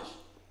 is too much.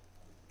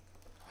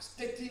 I was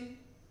 13,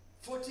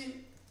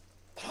 14.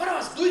 But what I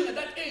was doing at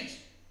that age,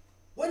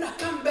 when I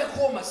come back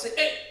home, I say,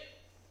 hey,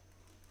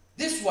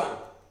 this one,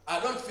 I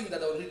don't think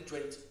that I will reach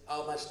 20. I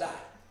must die.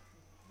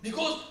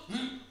 Because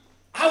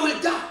I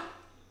will die.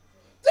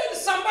 Then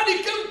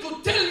somebody came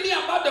to tell me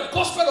about the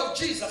gospel of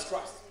Jesus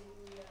Christ.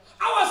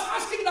 I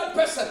was asking that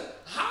person,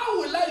 how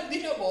will I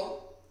be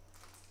able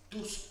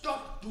to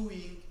stop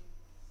doing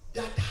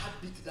that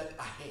habit that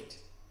I had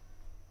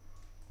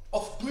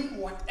of doing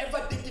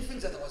whatever dirty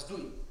things that I was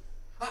doing?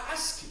 I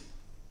asked him,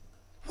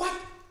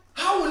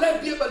 how will I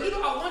be able?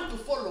 I want to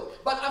follow,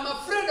 but I'm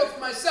afraid of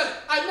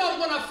myself. I know I'm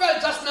going to fail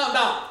just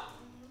now.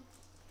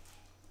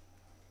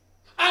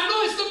 I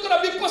know it's not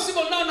going to be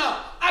possible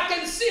now. I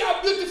can see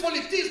how beautiful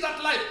it is,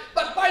 that life,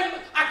 but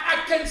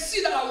I can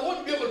see that I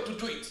won't be able to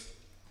do it.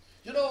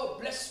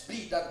 Blessed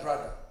be that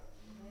brother.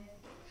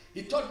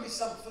 He told me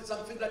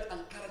something that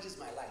encourages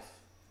my life.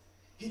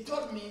 He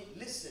told me,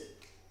 listen,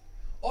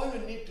 all you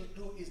need to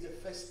do is the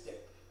first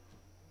step.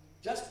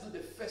 Just do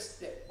the first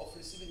step of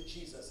receiving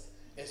Jesus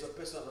as your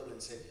personal Lord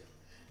and Savior.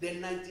 The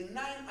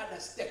 99 other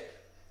steps,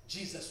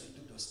 Jesus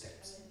will do those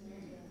steps.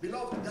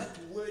 Beloved, that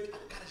word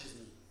encourages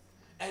me.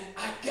 And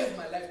I gave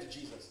my life to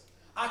Jesus.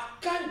 I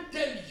can't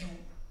tell you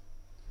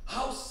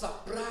how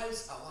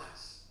surprised I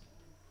was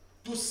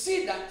to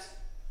see that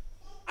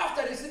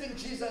after receiving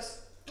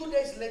Jesus, 2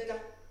 days later,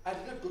 I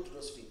did not go to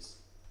those things.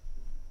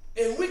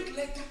 A week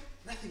later,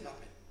 nothing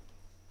happened.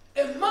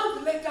 A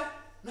month later,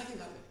 nothing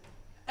happened.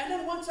 And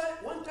then one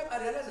time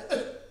I realized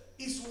that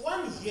it's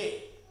 1 year,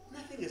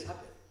 nothing has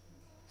happened.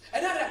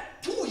 And then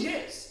 2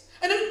 years,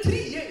 and then 3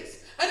 years,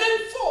 and then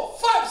 4,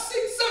 5,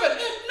 6, 7, 8,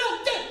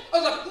 9, 10. I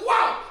was like,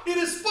 wow, it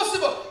is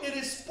possible. It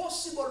is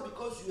possible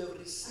because you have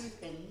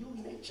received a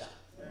new nature.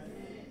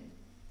 Amen.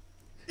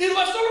 It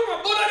was no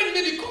longer bothering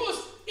me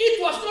because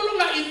it was no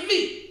longer in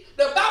me.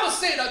 The Bible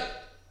says that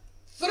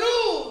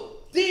through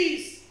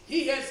this,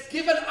 He has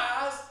given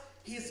us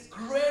His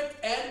great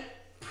and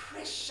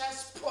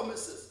precious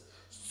promises,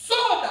 so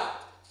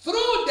that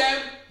through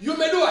them you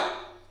may do what?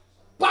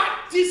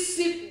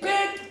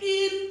 Participate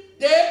in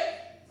the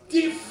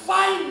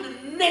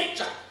divine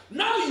nature.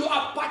 Now you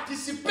are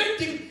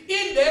participating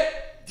in the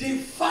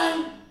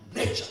divine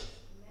nature.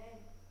 Amen.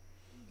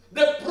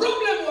 The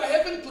problem we're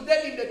having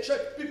today in the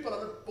church, people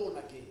are not born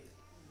again.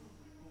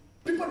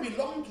 People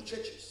belong to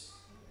churches,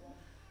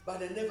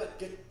 but they never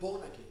get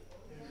born again.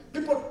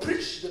 People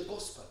preach the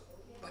gospel,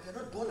 but they're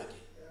not born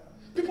again.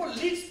 People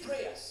lead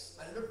prayers,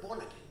 but they're not born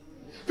again.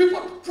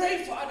 People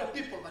pray for other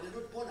people, but they're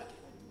not born again.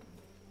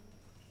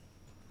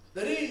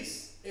 There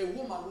is a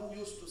woman who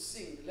used to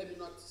sing, let me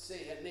not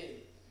say her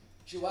name.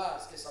 She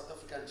was a South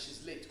African,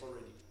 she's late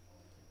already.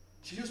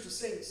 She used to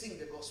sing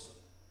the gospel.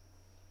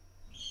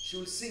 She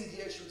will sing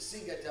here, she will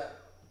sing at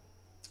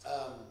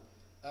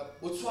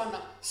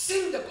Botswana,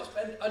 sing the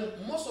gospel,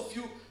 and most of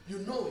you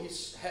know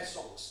her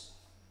songs.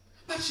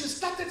 But she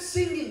started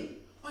singing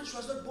when she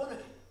was not born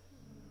again.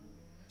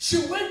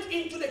 She went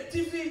into the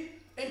TV,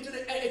 a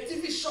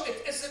TV show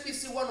at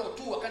SABC 1 or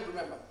 2, I can't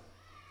remember.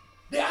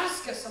 They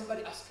asked her,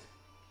 somebody asked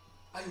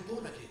her, are you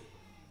born again?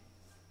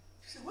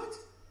 She said, what?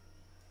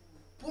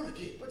 Born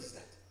again? What is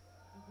that?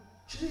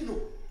 She didn't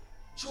know.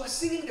 She was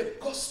singing the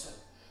gospel.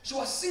 She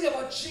was singing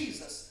about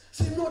Jesus.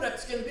 She didn't know that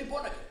she can be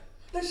born again.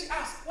 Then she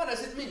asked, what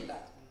does it mean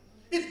that?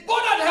 It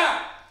bothered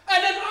her.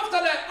 And then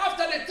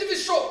after the TV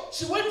show,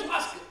 she went to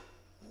ask her,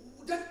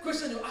 that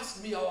question you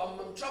asked me, I'm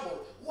in trouble.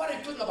 What are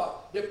you talking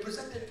about? They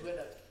presented to her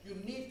that you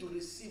need to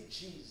receive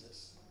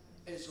Jesus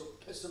as your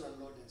personal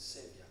Lord and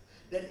Savior.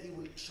 Then He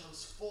will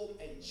transform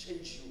and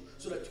change you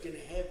so that you can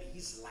have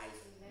His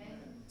life. Amen.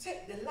 Say,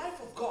 the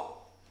life of God.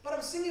 But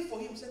I'm singing for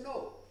Him. Say,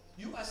 no,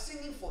 you are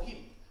singing for Him,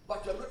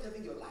 but you're not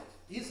having your life,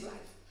 His life.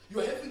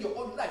 You're having your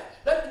own life.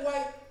 That's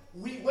why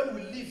when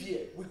we live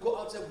here, we go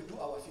outside, we do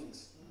our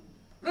things.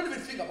 We don't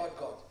even think about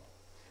God.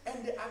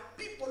 And there are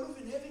people who've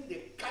been having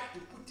the gut to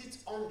put it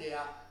on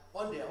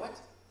their what?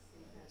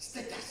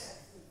 Status.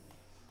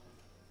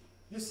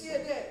 You see her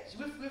there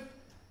with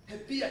her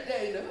beard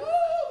there. You know,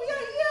 oh, we are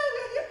here.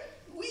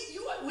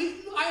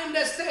 I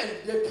understand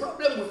the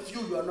problem with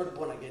you. You are not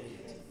born again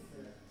yet.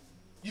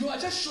 You are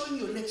just showing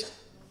your nature.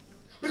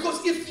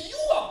 Because if you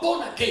are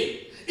born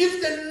again,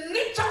 if the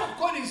nature of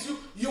God is you,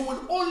 you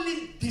will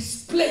only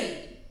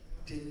display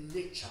the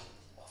nature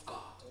of God.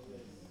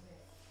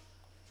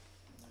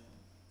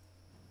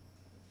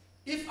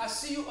 If I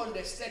see you on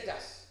the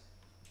status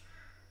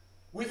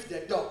with the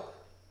dog,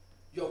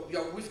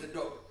 you're with the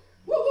dog,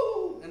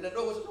 woo, and the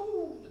dog goes,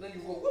 woo, and then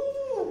you go,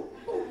 woo,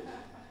 woo.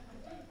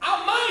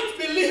 I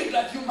might believe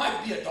that you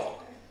might be a dog.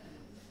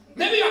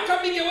 Maybe you're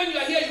coming here, when you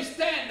are here, you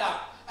stand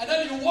up, and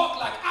then you walk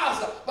like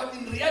us, but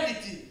in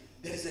reality,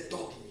 there is a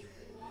dog in you.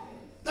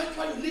 That's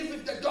why you live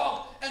with the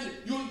dog, and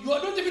you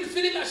are not even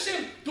feeling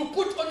ashamed to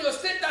put on your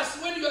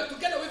status when you are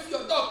together with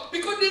your dog,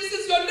 because this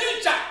is your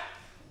nature.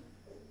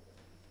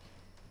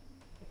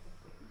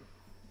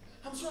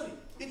 I'm sorry,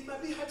 it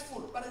might be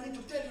hurtful, but I need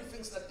to tell you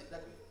things that way.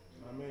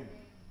 Amen.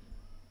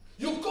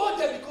 You go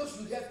there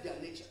because you have their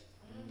nature.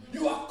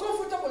 You are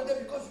comfortable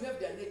there because you have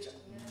their nature.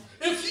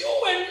 If you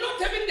were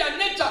not having their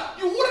nature,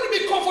 you wouldn't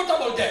be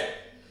comfortable there.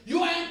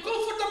 You are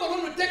uncomfortable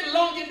when you take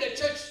long in the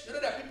church. You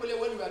know, there are people here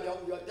when you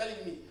are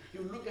telling me,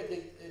 you look at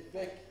the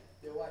back,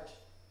 the watch.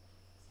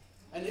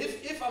 And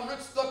if I'm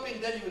not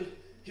stopping, then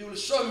he will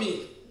show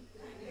me.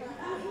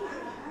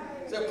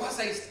 Say,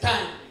 Pastor, it's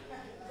time.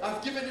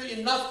 I've given you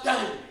enough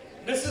time.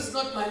 This is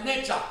not my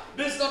nature.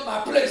 This is not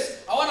my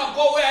place. I want to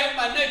go where I have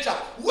my nature.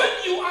 When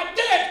you are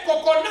dead,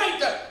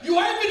 coconut, you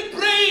are even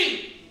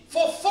praying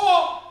for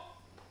four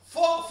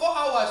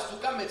hours to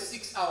come at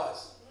 6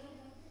 hours.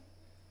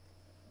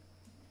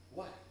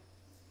 Why?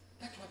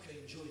 That's what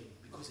you're enjoying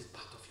because it's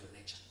part of your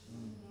nature.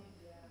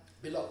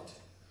 Beloved,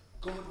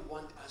 God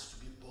wants us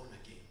to be born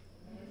again,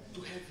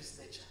 to have his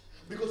nature.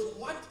 Because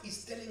what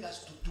he's telling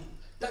us to do,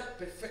 that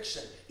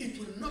perfection, it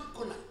will not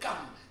gonna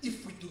come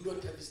if we do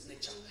not have his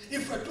nature.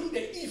 If we're doing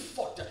the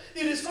effort,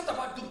 it is not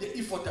about doing the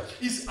effort.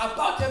 It's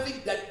about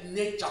having that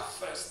nature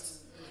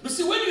first. You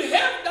see, when you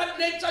have that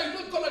nature,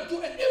 you're not gonna do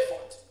an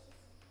effort.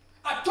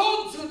 I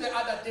told you the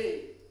other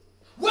day,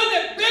 when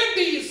a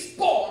baby is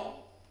born,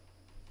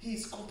 he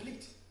is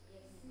complete.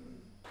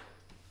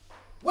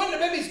 When the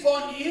baby is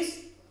born, he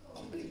is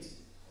complete.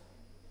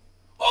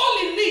 All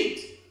he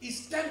needs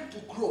is time to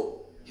grow.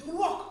 He will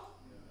walk.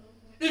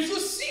 If you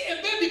see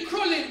a baby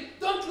crawling,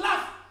 don't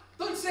laugh.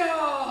 Don't say,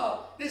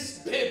 oh, this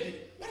baby.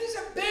 But it's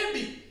a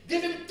baby.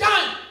 Give him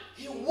time.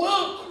 He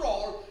will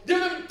crawl.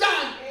 Give him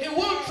time. He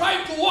will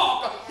try to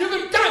walk. Give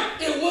him time.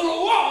 He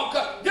will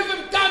walk. Give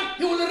him time.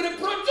 He will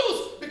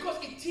reproduce. Because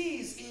it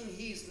is in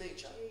his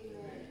nature.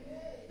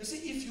 You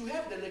see, if you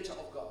have the nature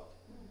of God,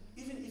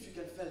 even if you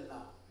can fail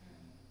now,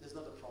 there's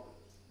not a problem.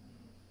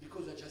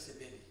 Because you're just a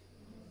baby.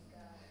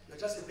 You're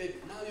just a baby.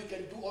 Now you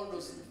can do all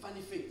those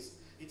funny things.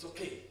 It's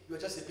okay. You're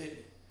just a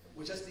baby.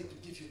 We just need to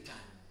give you time.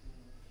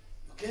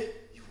 Okay?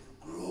 You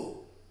will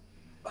grow.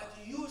 But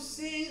you,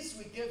 since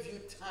we gave you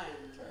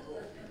time to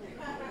grow,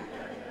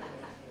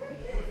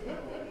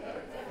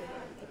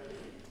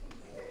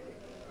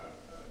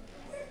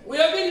 we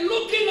have been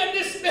looking at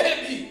this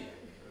baby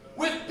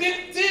with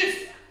big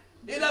teeth.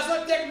 He does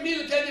not take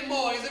milk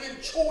anymore. He's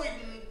even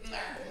chewing.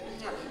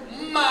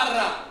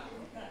 Mara.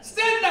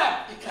 Stand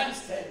up. He can't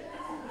stand.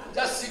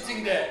 Just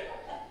sitting there.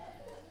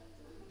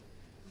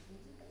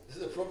 This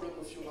is the problem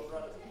with you, my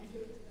brother.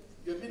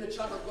 You have been a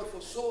child of God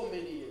for so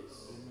many years.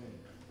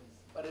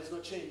 But there's no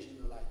change in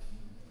your life.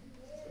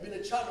 You've been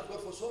a child of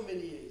God for so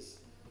many years.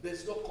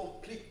 There's no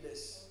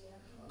completeness.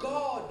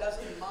 God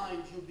doesn't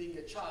mind you being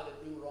a child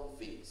and doing wrong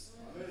things.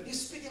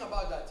 He's speaking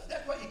about that.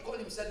 That's why he called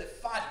himself the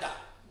Father.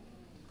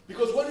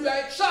 Because when you are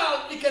a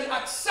child, he can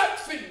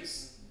accept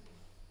things.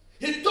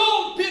 He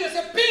told Peter,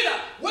 said, Peter,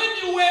 when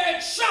you were a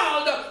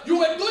child, you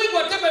were doing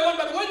whatever you want,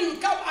 but when you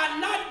become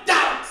an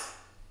adult,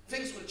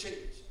 things will change.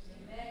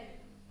 Amen.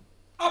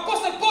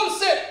 Apostle Paul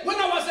said, when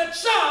I was a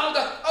child,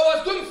 I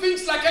was doing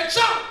things like a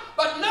child.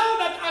 But now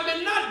that I'm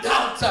an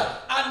adult,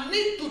 I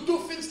need to do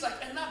things like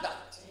an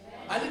adult.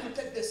 Amen. I need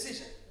to take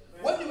decisions.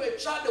 When you were a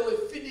child, they were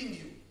feeding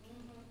you.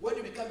 When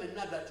you become an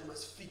adult, you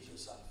must feed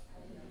yourself.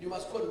 You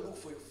must go and look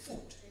for your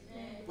food.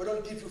 We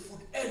don't give you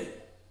food anymore.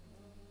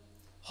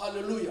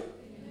 Hallelujah.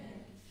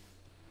 Amen.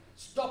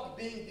 Stop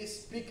being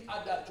this big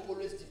adult to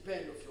always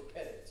depend on your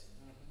parents.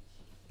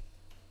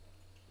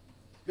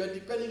 You are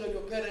depending on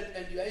your parent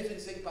and you are even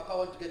saying, Papa, I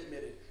want to get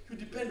married. You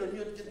depend on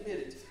you to get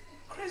married.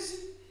 Crazy.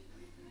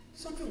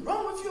 Something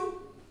wrong with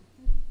you.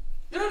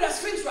 You know, there's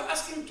things we're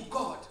asking to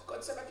God.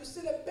 God said, but you're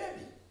still a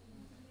baby.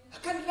 I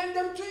can't lend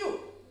them to you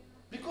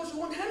because you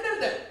won't handle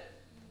them.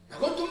 You're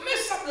going to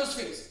mess up those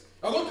things.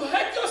 You're going to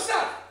hurt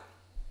yourself.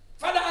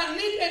 Father, I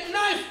need a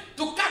knife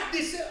to cut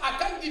this. I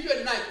can't give you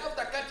a knife.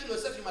 After cutting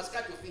yourself, you must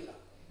cut your finger.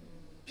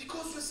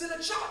 Because you're still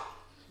a child.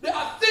 There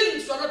are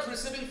things you are not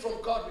receiving from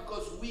God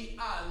because we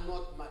are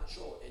not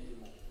mature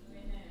anymore.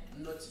 Amen.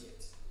 Not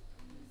yet.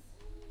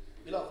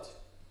 Beloved,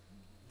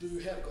 do you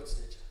have God's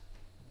nature?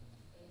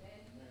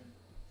 Amen.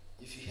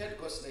 If you have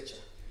God's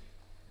nature,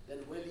 then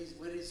where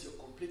is your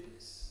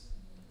completeness?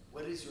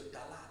 Where is your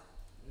dalal?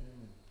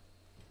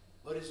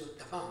 Where is your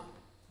tamam?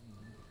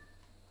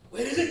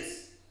 Where is it?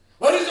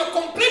 Where is your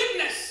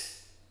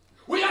completeness?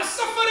 We are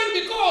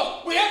suffering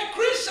because we have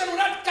Christians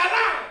without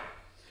kalal.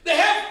 They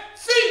have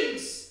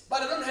things,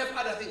 but they don't have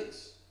other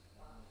things.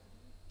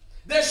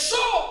 They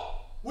show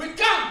we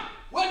come.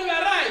 When we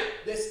arrive,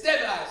 they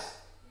stab us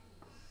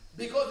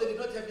because they did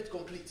not have it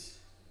complete.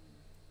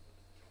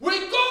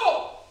 We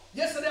go.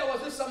 Yesterday I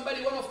was with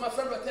somebody, one of my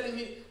friends was telling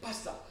me,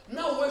 Pastor,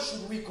 now where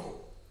should we go?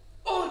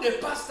 All the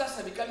pastors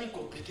are becoming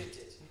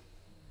complicated.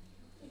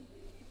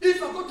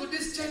 If I go to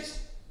this church,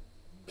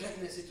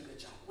 pregnancy to the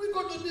child. We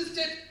go to this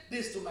church,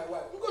 this to my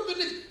wife. We go to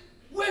this.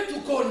 Where to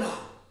go now?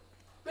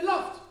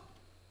 Beloved,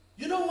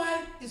 you know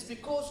why? It's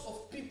because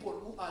of people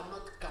who are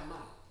not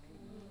Kamal.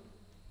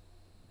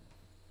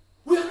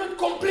 We are not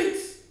complete.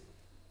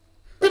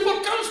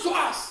 People come to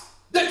us.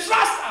 They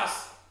trust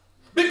us.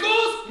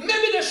 Because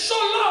maybe they saw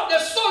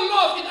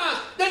love in us.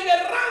 Then they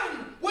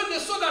ran when they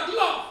saw that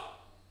love.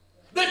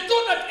 They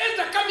thought that as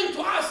they're coming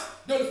to us,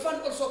 they will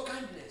find also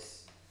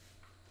kindness.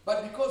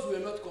 But because we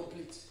are not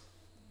complete,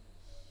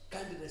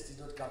 kindness did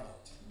not come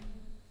out.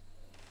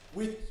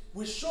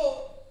 We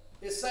show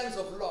a signs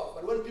of love,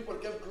 but when people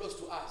came close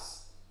to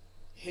us,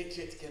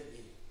 hatred came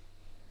in.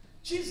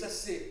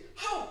 Jesus said,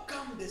 how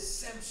come the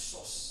same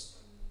source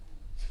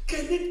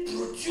can it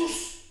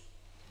produce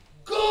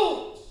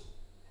good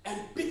and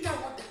bitter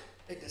water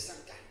at the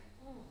same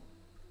time?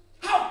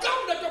 How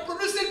come that you're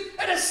producing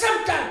at the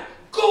same time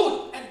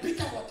good and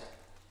bitter water?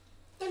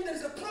 Then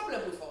there's a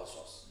problem with our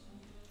source.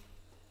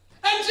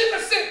 And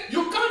Jesus said,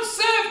 you can't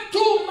serve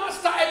two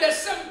masters at the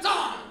same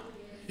time.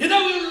 Either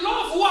you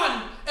love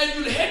one and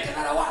you'll hate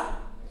another one.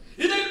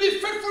 Either you'll be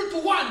faithful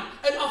to one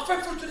and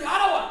unfaithful to the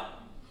other one.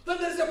 Then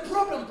there's a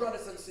problem,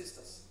 brothers and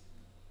sisters.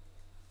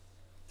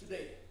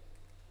 Today,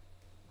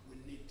 we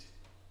need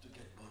to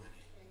get born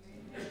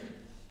again.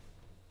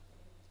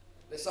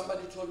 There's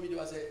somebody who told me there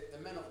was a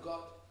man of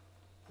God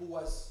who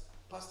was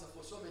pastor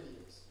for so many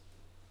years.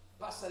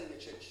 Pastor in a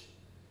church.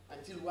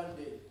 Until one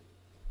day,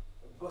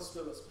 the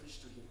gospel was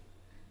preached to him.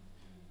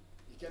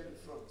 He came in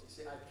front. He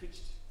said, I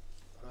preached,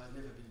 but I've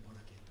never been born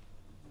again.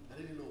 I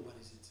didn't know what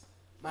is it.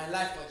 My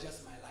life was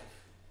just my life.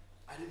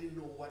 I didn't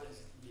know what does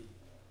it mean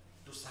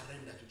to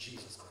surrender to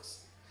Jesus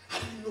Christ. I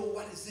didn't know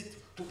what is it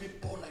to be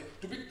born again,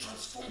 to be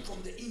transformed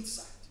from the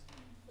inside.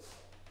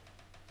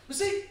 You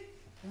see,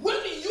 when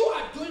you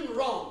are doing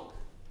wrong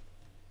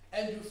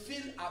and you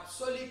feel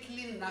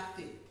absolutely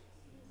nothing,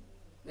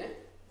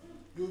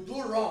 you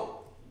do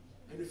wrong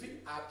and you feel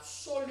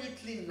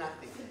absolutely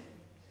nothing,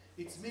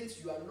 it means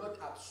you are not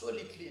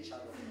absolutely a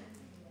child of God.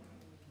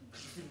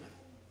 Because you feel nothing.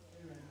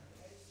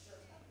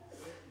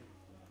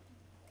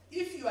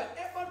 If you are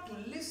able to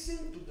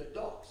listen to the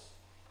dogs,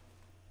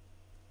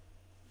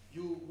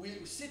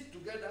 we sit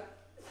together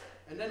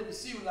and then we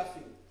see you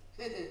laughing.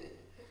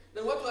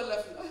 Then what we are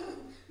laughing?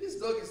 This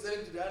dog is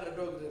telling to the other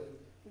dog.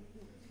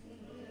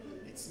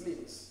 It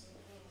means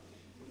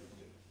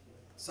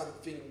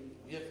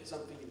we have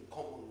something in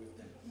common with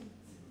them.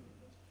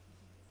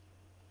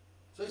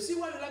 So you see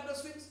why you like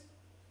those things?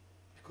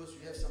 Because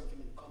you have something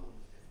in common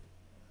with them.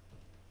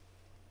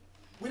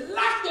 We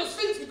like those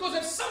things because we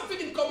have something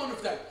in common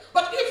with them.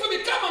 But if we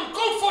become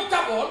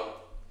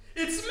uncomfortable,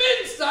 it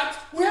means that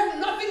we have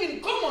nothing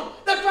in common.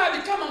 That's why I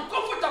become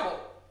uncomfortable.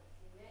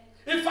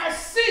 If I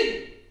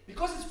sin,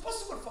 because it's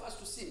possible for us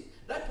to sin,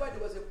 that's why there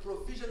was a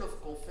provision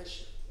of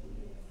confession.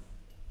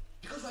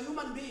 Because we're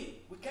human beings,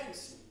 we can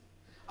sin.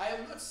 I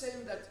am not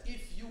saying that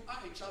if you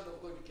are a child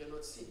of God, you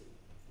cannot sin.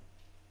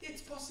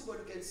 It's possible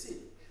you can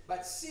sin.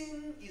 But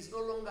sin is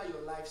no longer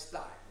your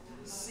lifestyle.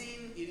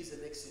 Sin, it is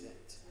an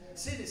accident.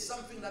 Sin is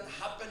something that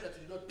happened that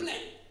you did not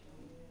plan.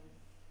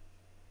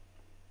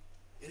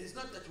 It is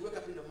not that you wake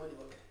up in the morning,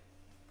 okay,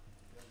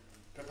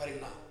 preparing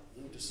now,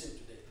 you need to sin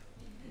today.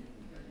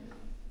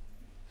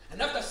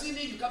 And after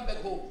sinning, you come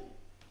back home.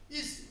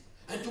 Easy.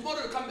 And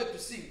tomorrow you come back to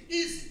sing.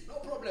 Easy. No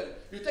problem.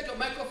 You take a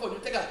microphone, you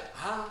take a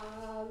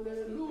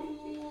hallelujah.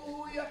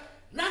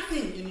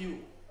 Nothing in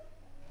you.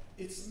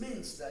 It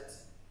means that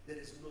there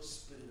is no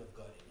Spirit of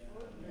God in you.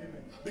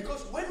 Amen.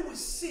 Because when we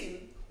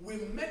sin, we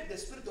make the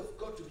Spirit of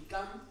God to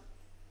become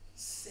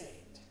sad.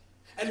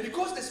 And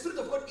because the Spirit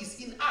of God is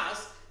in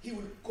us, He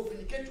will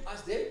communicate to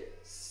us the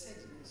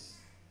sadness.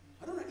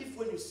 I don't know if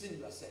when you sin,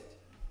 you are sad.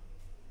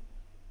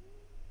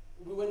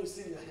 When you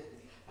sin, you are happy.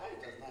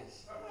 It was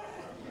nice.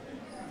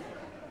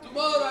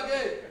 Tomorrow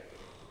again.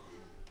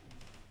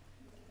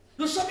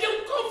 You shall be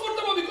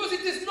uncomfortable because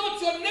it is not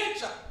your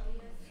nature.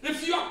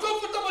 If you are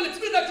comfortable, it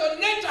means that your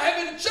nature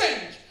hasn't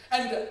changed.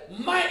 And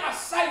my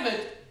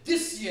assignment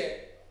this year,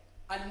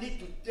 I need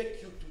to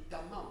take you to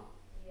Tamam.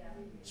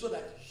 So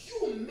that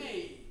you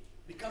may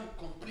become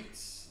complete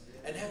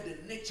and have the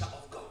nature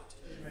of God.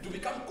 Amen. To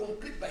become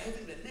complete by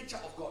having the nature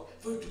of God.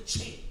 For you to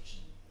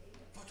change.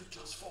 For you to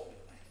transform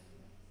your life.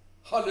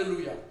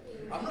 Hallelujah.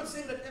 Amen. I'm not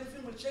saying that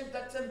everything will change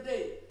that same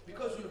day.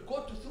 Because you'll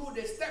go through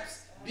the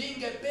steps.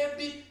 Being a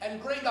baby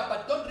and growing up.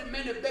 But don't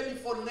remain a baby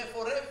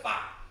forever.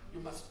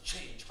 You must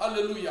change.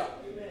 Hallelujah.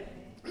 Amen.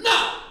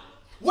 Now,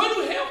 when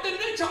we have the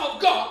nature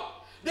of God,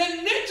 the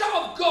nature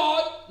of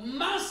God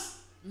must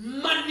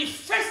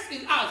manifest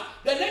in us.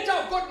 The nature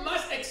of God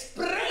must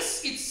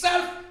express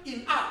itself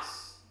in us.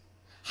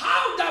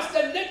 How does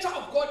the nature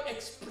of God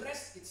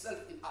express itself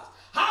in us?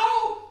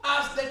 How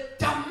as the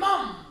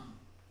tamam,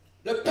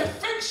 the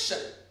perfection,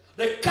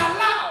 the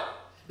kalau,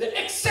 the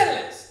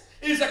excellence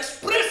is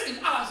expressed in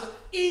us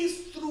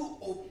is through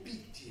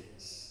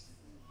obedience.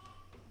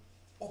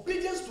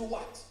 Obedience to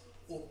what?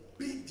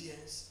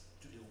 Obedience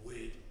to the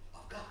word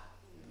of God.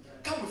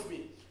 Come with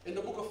me in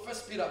the book of 1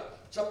 Peter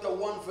chapter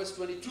 1 verse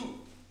 22,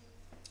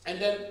 and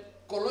then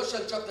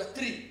Colossians chapter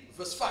 3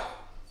 verse 5.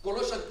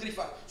 Colossians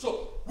 3:5.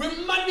 So we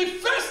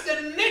manifest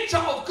the nature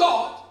of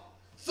God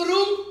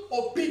through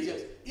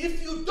obedience.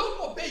 If you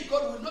don't obey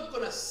God, we're not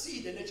going to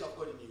see the nature of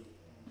God in you.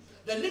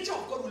 The nature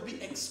of God will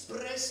be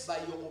expressed by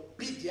your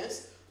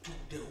obedience to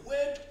the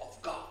word of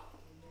God.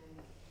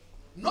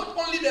 Not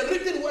only the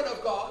written word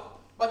of God,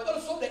 but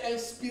also the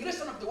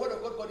inspiration of the word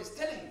of God God is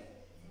telling you.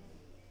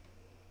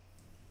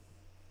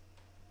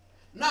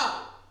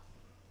 Now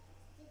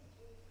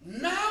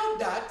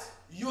that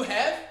you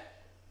have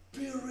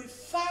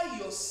purified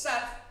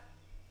yourself,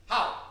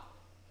 how?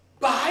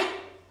 By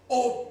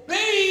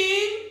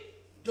obeying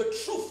the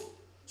truth,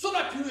 so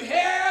that you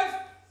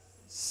have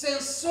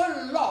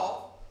sincere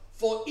love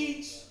for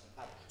each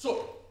other.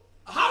 So,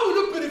 how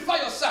will you purify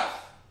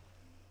yourself?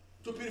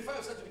 To purify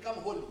yourself to become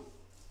holy,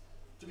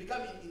 to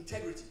become in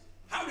integrity.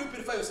 How do you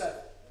purify yourself?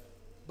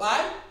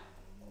 By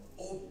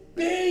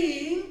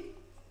obeying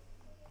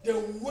the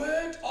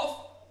word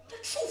of the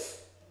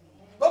truth.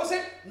 Bible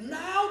said,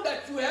 now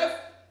that you have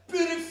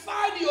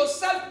purified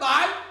yourself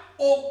by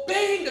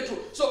obeying the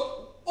truth.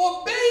 So,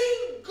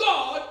 obeying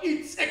God,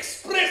 it's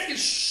expressed, it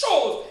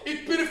shows,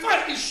 it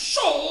purifies, it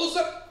shows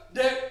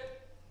the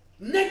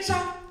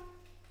nature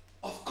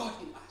of God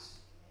in us.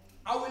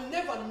 I will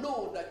never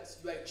know that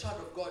you are a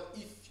child of God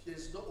if there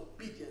is no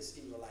obedience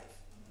in your life.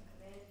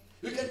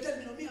 You can tell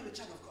me, no, me, I'm a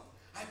child of God.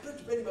 I pray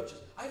to many churches.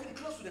 I'm even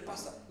close to the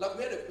pastor. Like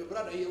we had a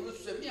brother here who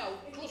used to say, me,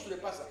 I'm close to the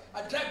pastor.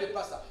 I drive the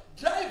pastor.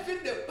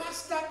 Driving the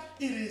pastor,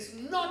 it is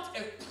not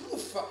a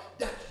proof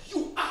that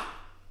you are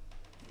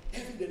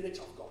having the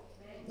nature of God.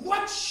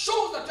 What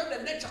shows that you have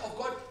the nature of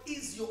God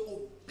is your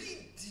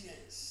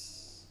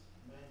obedience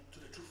to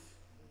the truth.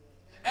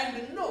 And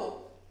you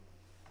know,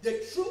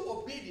 the true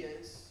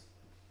obedience,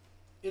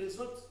 it is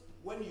not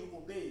when you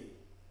obey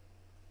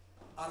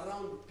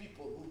around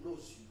people who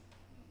knows you,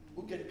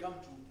 who can come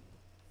to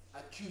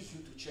accuse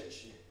you to church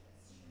here.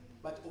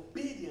 But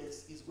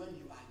obedience is when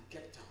you are in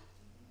Cape Town.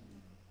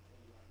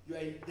 You are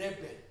in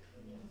Durban.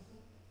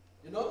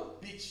 You know,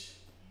 beach.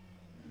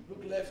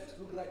 Look left,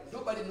 look right.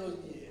 Nobody knows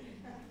me here.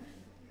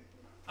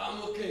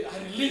 I'm okay.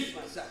 I release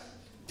myself.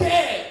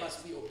 There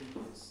must be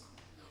obedience.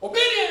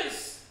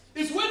 Obedience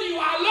is when you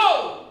are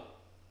alone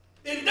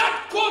in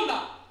that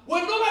corner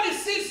when nobody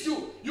sees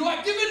you. You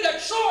are given the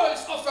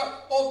choice of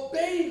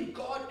obeying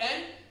God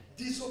and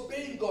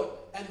disobeying God,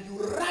 and you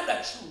rather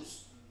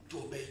choose to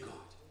obey God.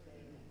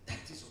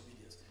 That is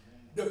obedience.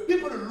 The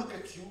people who look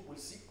at you will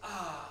see,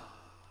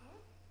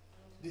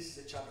 this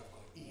is a child of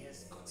God. He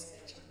has God's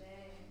nature.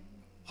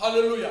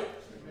 Hallelujah.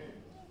 Amen.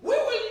 We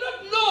will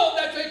not know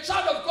that you're a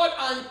child of God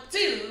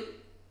until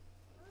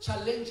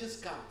challenges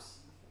comes.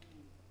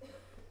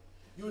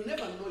 You will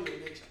never know your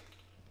nature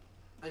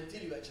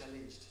until you are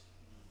challenged.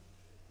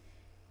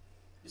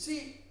 You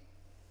see,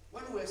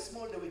 when we were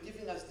small, they were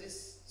giving us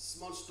this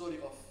small story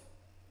of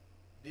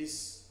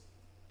this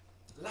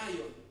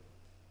lion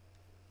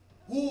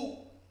who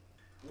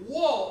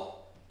wore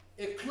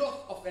a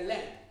cloth of a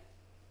lamb,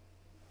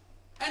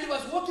 and he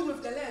was walking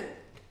with the lamb,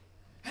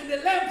 and the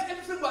lamb,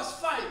 everything was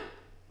fine,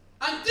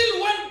 until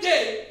one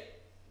day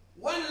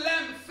one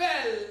lamb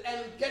fell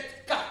and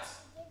get cut,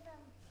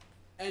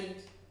 and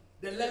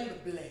the lamb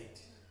bled.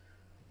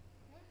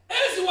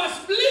 As he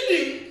was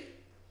bleeding,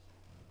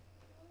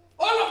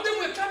 all of them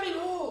were coming,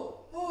 oh.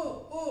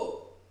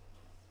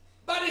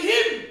 But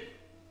him,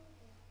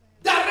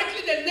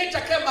 directly the nature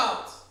came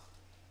out.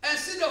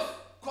 Instead of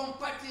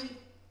compacting,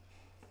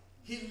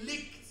 he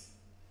licked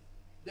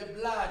the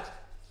blood.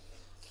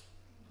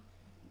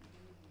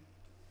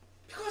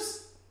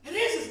 Because it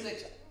is his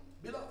nature.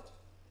 Beloved,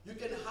 you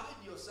can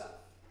hide yourself.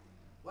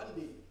 One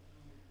day,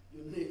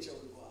 your nature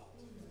will go out.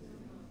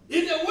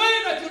 In a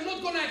way that you're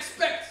not going to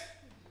expect,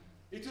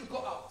 it will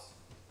go out.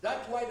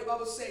 That's why the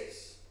Bible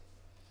says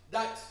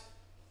that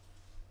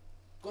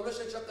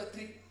Colossians chapter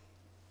 3,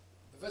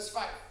 verse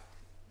 5.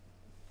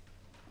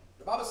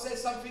 The Bible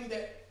says something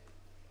there.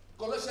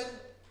 Colossians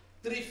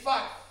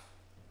 3:5.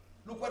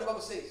 Look what the Bible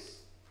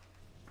says.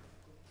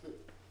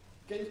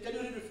 Can you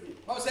read it with me?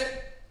 The Bible says,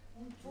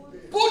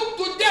 put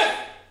to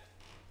death.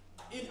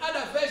 In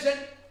other version,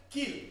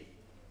 kill.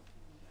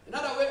 In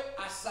other way,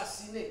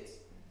 assassinate.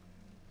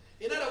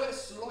 In other way,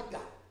 slaughter.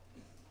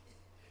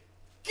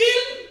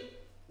 Kill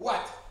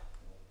what?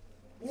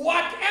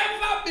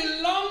 Whatever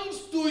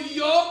belongs to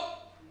your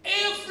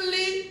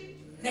earthly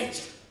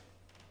nature.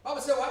 The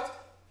Bible says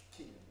what?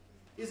 Kill.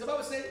 Is the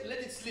Bible saying let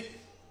it sleep?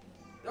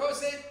 The Bible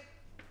says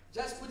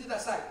just put it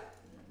aside.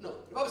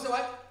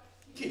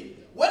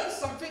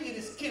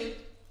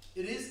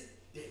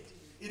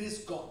 it is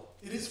gone.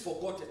 It is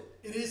forgotten.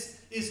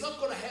 It's not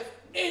going to have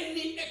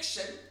any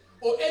action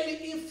or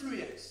any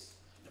influence.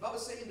 The Bible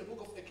says in the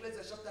book of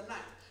Ecclesiastes chapter 9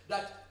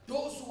 that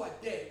those who are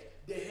dead,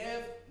 they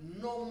have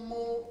no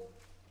more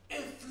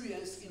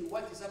influence in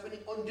what is happening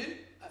on the earth.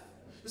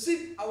 You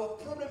see, our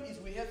problem is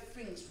we have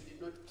things we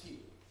did not kill.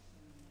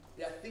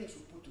 There are things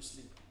we put to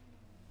sleep.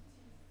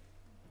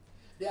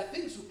 There are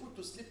things you put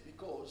to sleep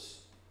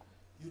because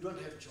you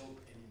don't have job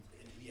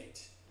and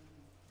yet.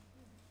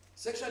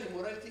 Sexual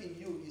immorality in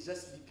you is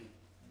just sleeping.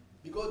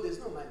 Because there's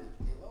no money.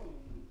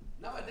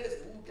 Nowadays,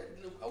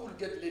 I will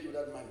get laid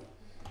without money.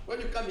 When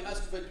you come and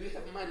ask me, do you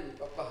have money,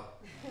 Papa?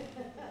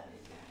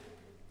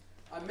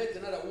 I met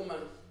another woman.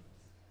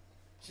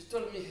 She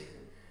told me,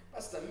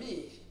 Pastor,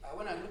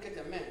 when I look at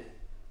a man,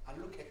 I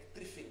look at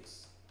three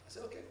things. I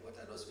said, okay, what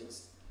are those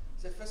things?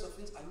 She said, first of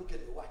things, I look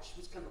at the watch.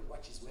 Which kind of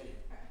watch is wearing?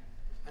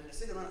 And the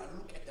second one, I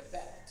look at the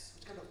belt.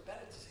 Which kind of belt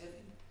is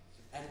heavy?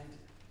 And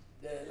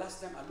the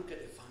last time, I look at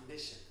the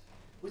foundation.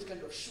 Which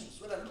kind of shoes?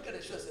 When I look at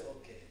the shoes, I say,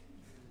 okay,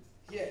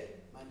 here,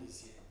 money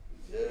is here.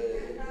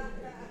 Yeah.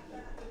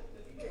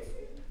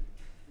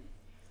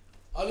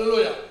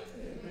 Hallelujah.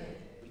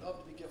 You have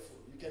to be careful.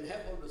 You can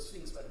have all those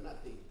things, but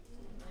nothing.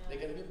 They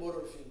can be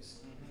borrowed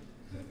things.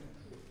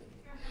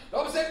 The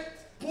Bible said,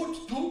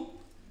 put to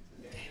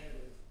death.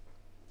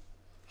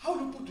 How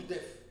do you put to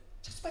death?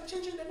 Just by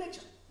changing the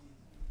nature.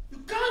 You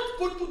can't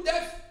put to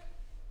death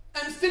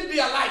and still be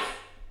alive.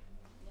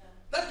 Yeah.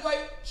 That's why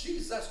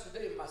Jesus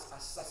today must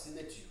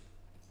assassinate you.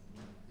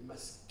 He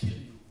must kill you.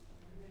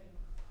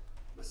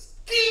 He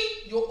must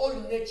kill your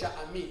old nature.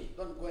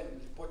 Don't go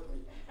and report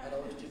me. I don't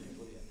want to kill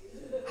people here.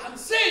 I'm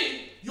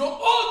saying your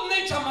old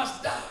nature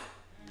must die.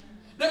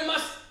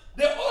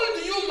 The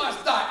old you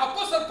must die.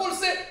 Apostle Paul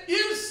said,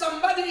 if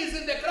somebody is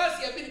in the Christ,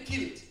 he has been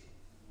killed.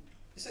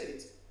 He said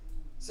it.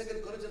 2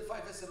 Corinthians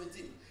 5 verse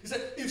 17. He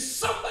said, if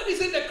somebody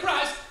is in the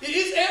Christ, he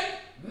is a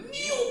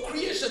new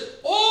creation.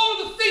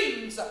 All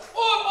things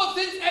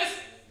has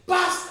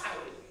passed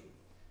away.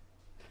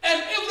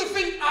 And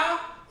everything are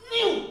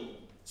new.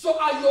 So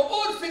are your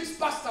old things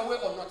passed away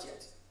or not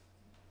yet?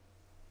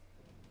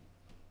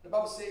 The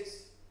Bible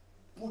says,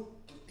 put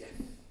to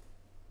death.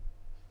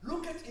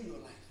 Look at in your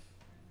life.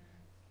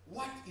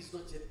 What is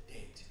not yet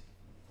dead?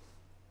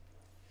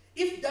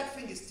 If that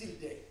thing is still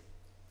there,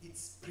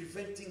 it's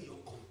preventing your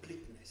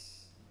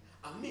completeness.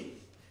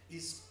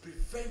 It's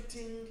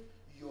preventing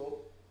your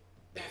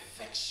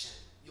perfection,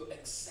 your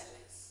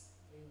excellence.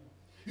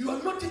 You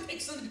are not yet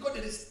excellent because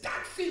there is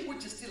that thing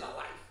which is still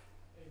alive.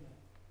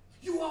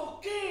 You are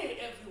okay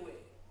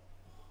everywhere.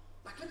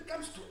 But when it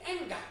comes to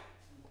anger,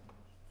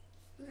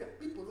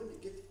 people, when they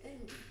get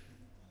angry,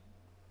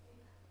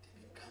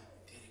 they become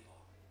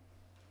terrible.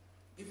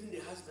 Even the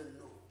husband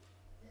knows.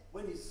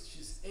 When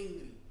she's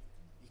angry,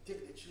 he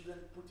takes the children,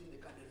 put in the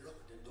car, they lock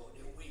the door,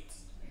 they wait.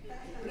 He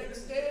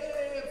breaks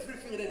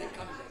everything and then they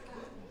come back.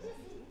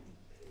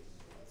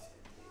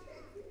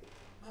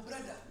 My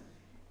brother,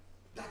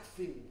 that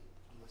thing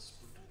you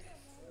must put to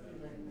death.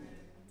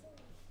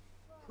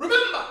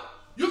 Remember,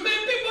 you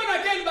may be born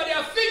again, but there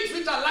are things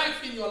which are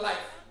life in your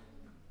life.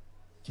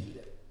 Kill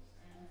them.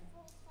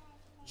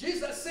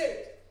 Jesus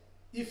said,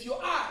 if your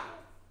eye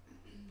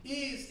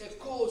is a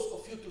cause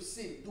of you to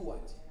sin, do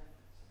what?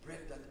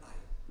 Break that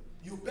eye.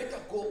 You better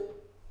go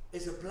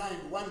as a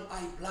blind, one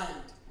eye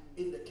blind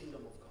in the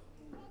kingdom of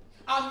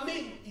God.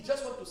 He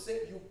just want to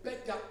say you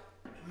better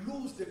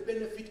lose the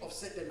benefit of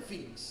certain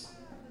things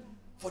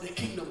for the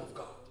kingdom of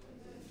God.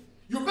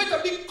 You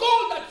better be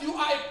called that you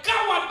are a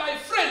coward by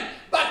friend,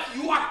 but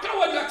you are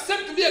coward, you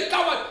accept to be a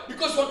coward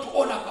because you want to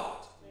honor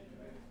God.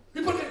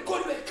 People can call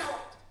you a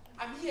coward.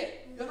 I'm here.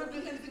 You're not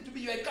doing anything to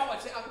be a coward.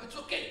 Say, it's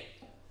okay.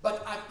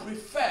 But I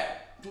prefer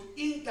to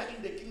enter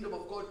in the kingdom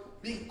of God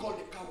being called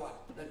a coward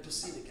than to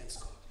sin against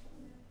God.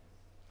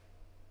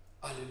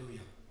 Hallelujah.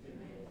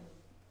 Amen.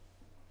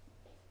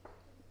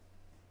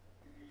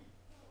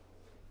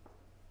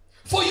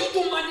 For you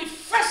to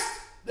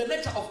manifest the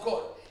nature of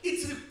God,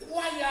 it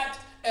required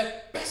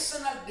a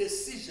personal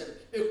decision,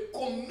 a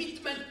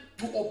commitment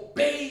to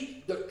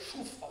obey the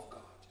truth of God.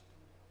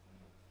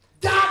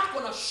 That's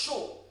going to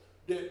show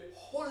the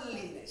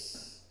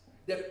holiness,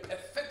 the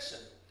perfection,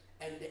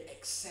 and the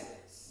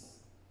excellence.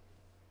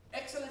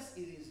 Excellence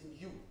it is in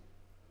you,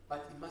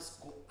 but it must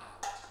go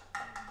out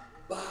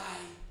by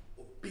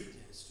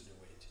obedience to the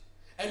word.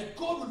 And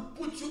God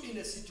will put you in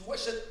a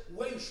situation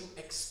where you should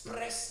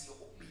express your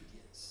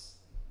obedience.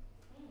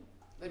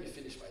 Let me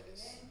finish by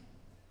this.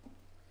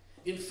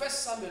 In 1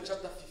 Samuel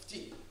chapter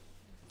 15,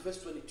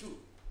 verse 22,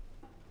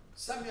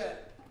 Samuel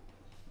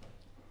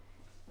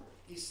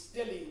is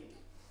telling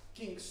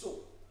King Saul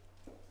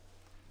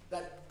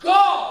that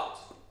God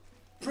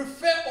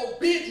prefers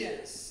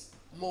obedience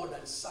more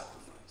than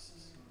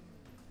sacrifices.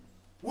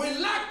 We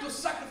like to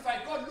sacrifice.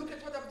 God, look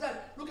at what I've done.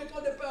 Look at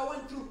all the prayer I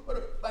went through.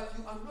 But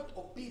you are not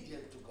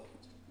obedient to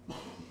God.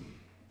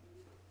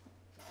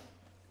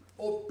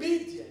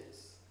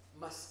 Obedience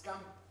must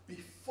come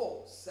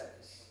before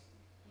service.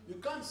 You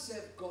can't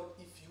serve God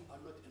if you are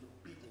not an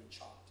obedient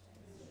child.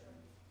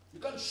 You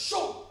can't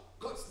show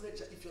God's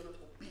nature if you're not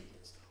obedient.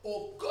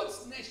 or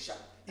God's nature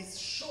is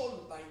shown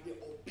by the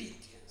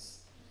obedience.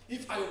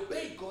 If I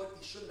obey God,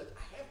 it's shown that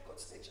I have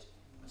God's nature.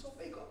 I must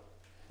obey God.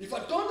 If I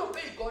don't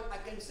obey God, I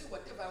can say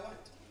whatever I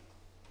want.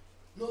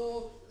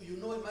 No, you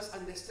must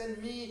understand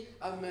me.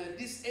 I'm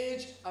this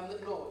age.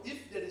 No,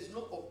 if there is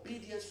no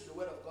obedience to the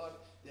word of God,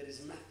 there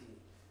is nothing.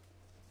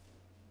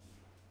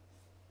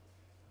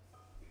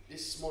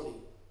 This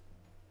morning,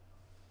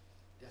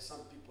 there are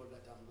some people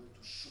that I'm going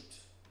to shoot,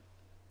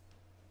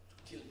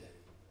 to kill them,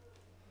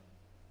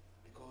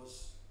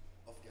 because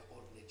of their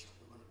old nature.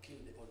 We're going to kill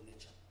the old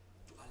nature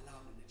to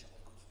allow the nature of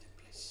God to take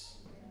place.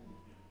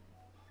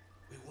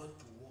 We want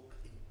to walk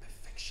in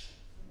perfection.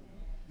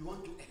 You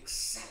want to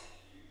excel,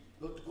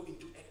 not to go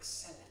into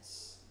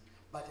excellence.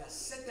 But there are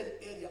certain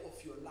areas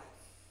of your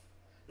life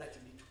that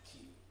you need to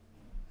kill.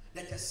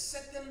 There are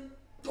certain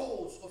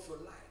doors of your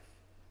life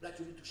that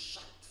you need to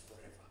shut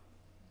forever.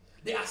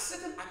 There are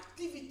certain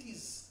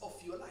activities of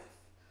your life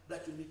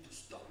that you need to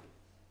stop.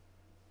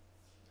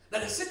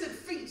 There are certain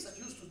things that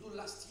you used to do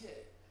last year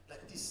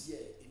that this year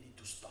you need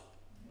to stop,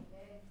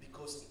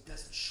 because it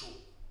doesn't show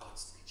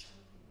God's nature.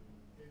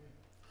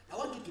 I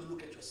want you to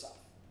look at yourself.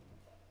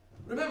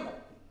 Remember,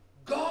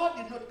 God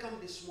did not come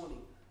this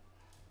morning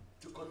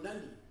to condemn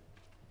you.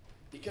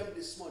 He came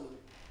this morning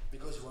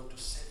because He wants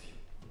to save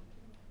you.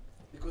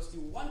 Because He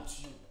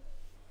wants you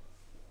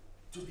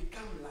to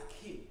become like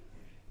Him.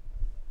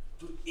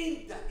 To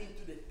enter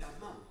into the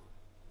tamam,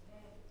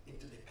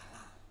 into the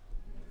kalal.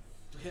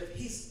 To have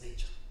His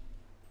nature.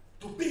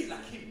 To be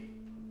like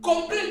Him.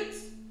 Complete.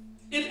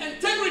 In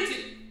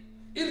integrity.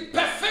 In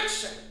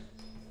perfection.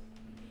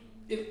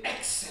 In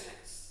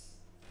excellence.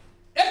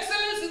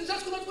 Excellence is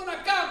just not going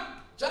to come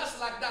just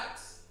like that.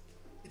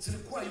 It's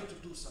required you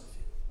to do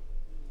something.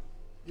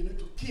 You need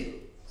to kill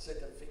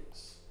certain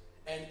things.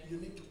 And you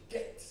need to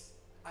get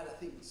other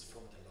things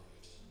from the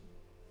Lord.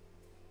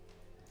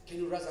 Can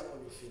you rise up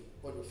on your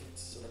feet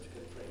so that you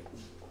can pray?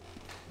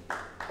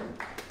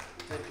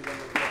 Thank you,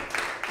 Lord God.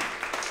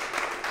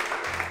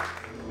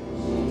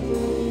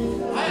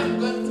 I am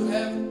going to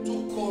have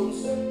 2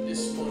 calls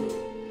this morning.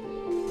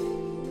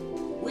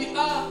 We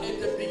are at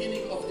the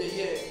beginning of the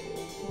year.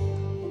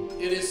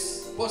 It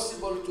is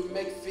possible to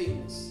make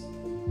things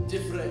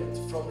different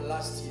from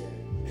last year.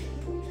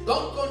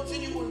 Don't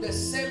continue on the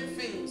same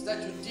things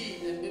that you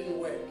did and didn't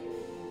work.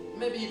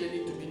 Maybe they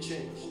need to be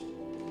changed.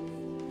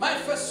 My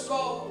first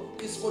call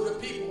is for the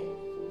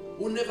people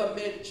who never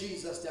made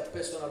Jesus their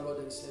personal Lord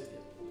and Savior.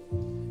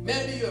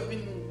 Maybe you have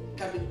been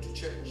coming to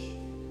church.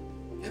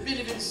 You've been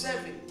even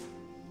serving,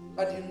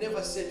 but you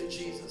never said to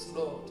Jesus,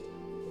 Lord,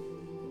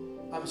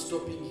 I'm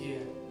stopping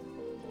here.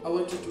 I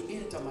want you to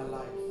enter my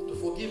life, to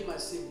forgive my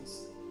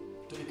sins,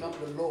 to become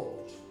the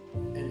Lord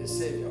and the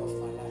Savior of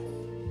my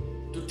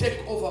life, to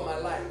take over my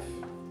life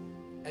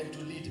and to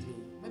lead me.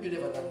 Maybe you've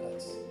never done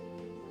that.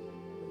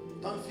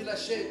 Don't feel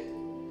ashamed.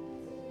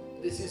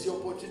 This is your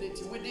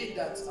opportunity. We did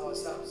that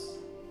ourselves.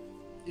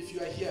 If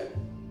you are here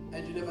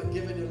and you never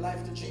given your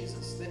life to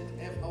Jesus, let's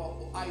have our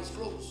eyes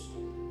closed.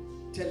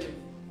 Tell Him.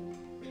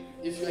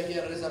 If you are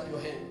here, raise up your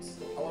hands.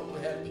 I want to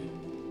help you.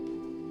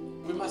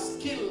 We must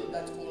kill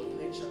that old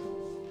nature.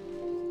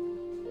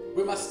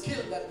 We must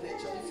kill that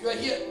nature. If you are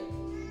here,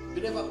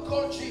 you never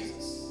called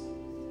Jesus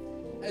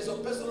as your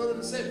personal Lord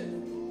and Savior,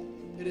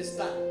 it is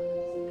time.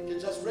 You can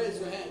just raise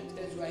your hand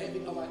as you are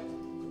having our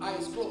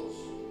eyes closed.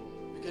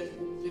 You can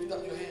lift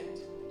up your hand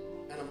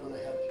and I'm going to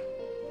help you.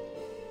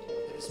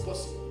 It is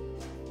possible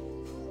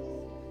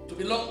to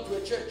belong to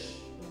a church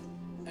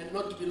and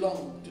not to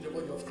belong to the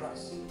body of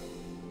Christ.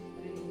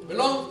 To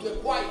belong to a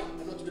choir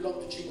and not to belong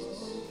to Jesus.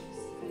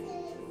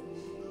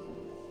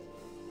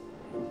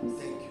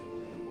 Thank you.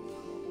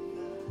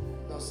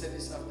 Now say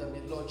this after me.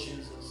 Lord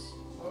Jesus,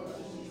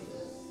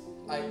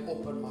 I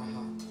open my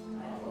heart.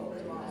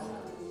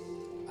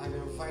 I'm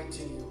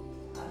inviting you.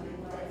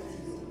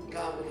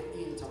 Come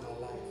into my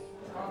life.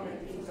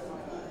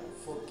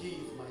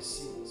 Forgive my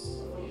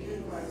sins.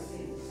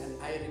 And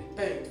I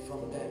repent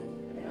from them.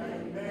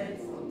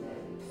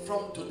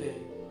 From today,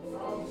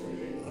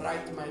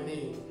 write my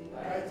name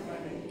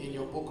in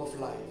your book of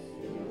life.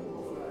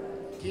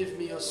 Give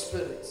me your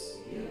spirit.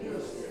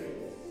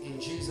 In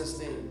Jesus'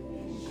 name,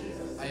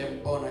 I am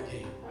born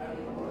again.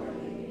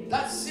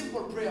 That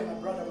simple prayer, my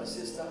brother, my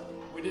sister,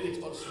 we did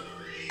it also.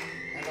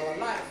 And our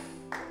life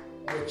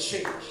were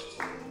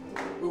changed.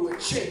 We were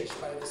changed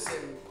by the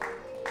same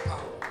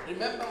power.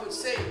 Remember we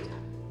said,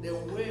 the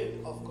word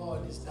of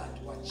God is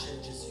that what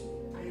changes you.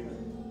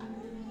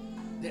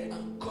 The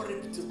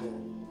incorruptible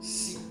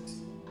seed.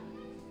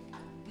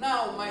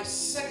 Now my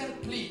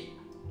second plea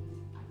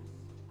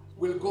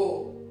will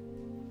go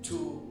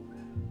to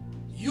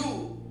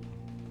you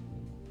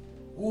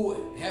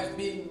who have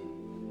been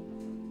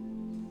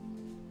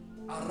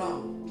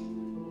around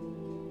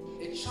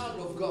a child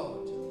of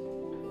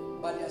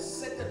God, but there are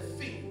certain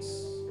things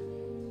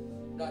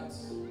that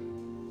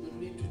you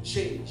need to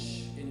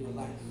change in your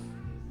life.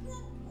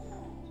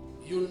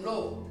 You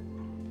know,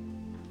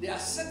 there are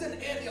certain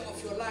areas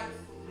of your life,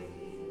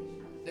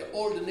 the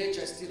old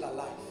nature is still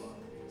alive.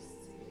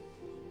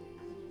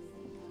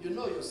 You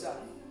know yourself.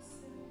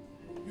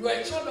 You are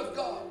a child of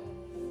God,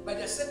 but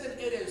there are certain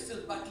areas you're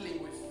still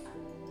battling with.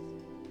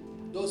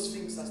 Those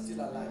things are still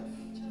alive.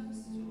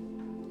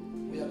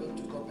 We are going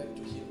to go back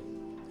to Him.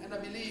 And I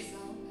believe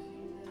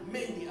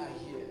many are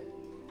here.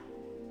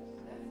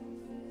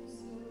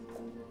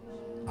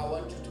 I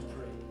want you to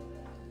pray.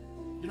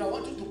 You know, I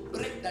want you to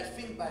break that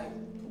thing by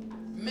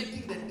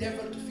making the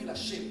devil to feel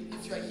ashamed.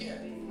 If you are here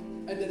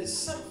and there is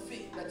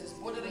something that is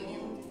bothering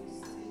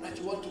you that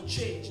you want to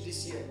change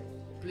this year,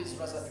 please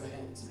raise up your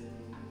hands.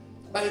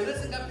 By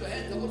raising up your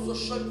hands, you also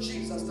show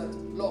Jesus that,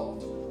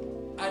 Lord,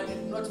 I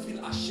did not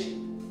feel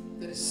ashamed.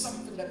 There is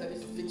something that I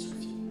need to fix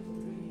with you.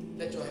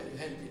 Let your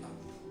hand be up.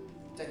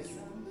 Thank you.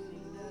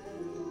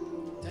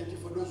 Thank you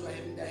for those who are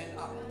having their hand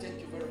up. Thank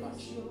you very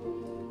much.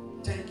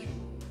 Thank you.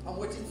 I'm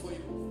waiting for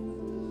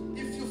you.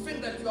 If you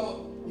think that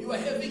you are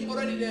having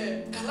already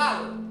the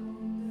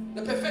kalal,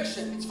 the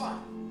perfection, it's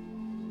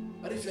fine.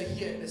 But if you're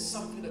here, there's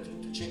something that you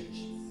need to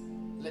change.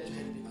 Let your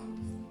hand be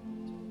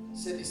up.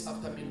 Say this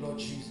after me, Lord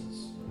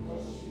Jesus.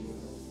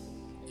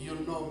 You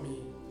know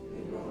me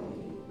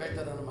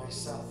better than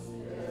myself.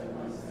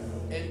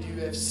 And you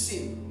have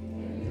seen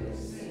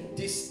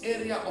this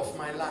area of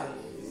my life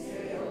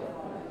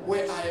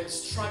where I am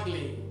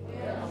struggling.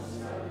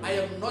 I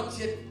am not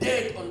yet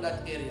dead on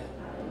that area.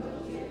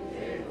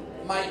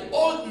 My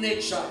old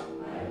nature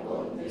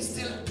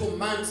still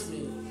torments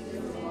me.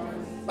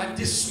 But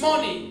this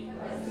morning,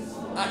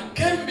 I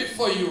came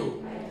before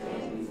you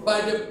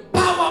by the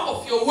power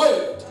of your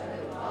word.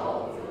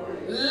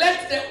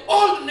 Let the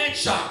old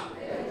nature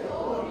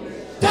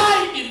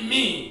die in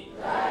me.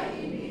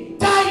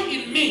 Die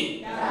in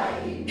me.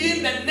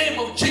 In the name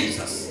of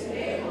Jesus.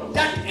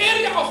 That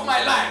area of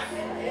my life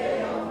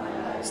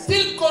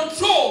still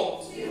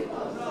controlled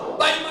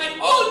by my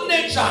old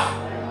nature,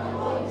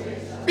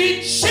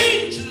 be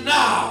changed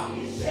now.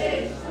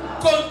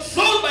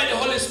 Controlled by the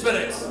Holy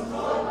Spirit.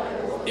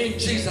 In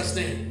Jesus'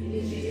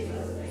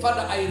 name.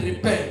 Father, I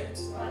repent.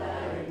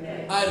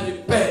 I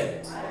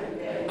repent.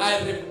 I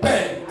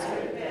repent.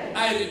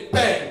 I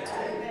repent.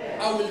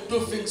 I will do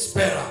things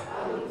better.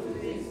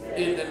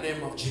 In the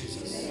name of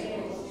Jesus.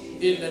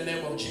 In the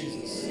name of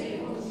Jesus.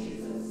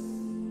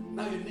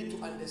 Now you need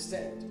to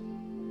understand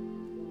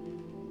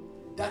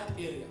that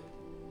area.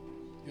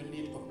 You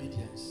need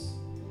obedience.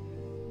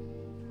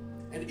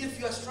 And if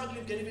you are struggling,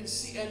 you can even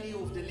see any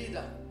of the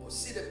leader or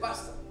see the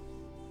pastor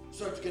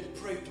so that you can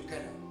pray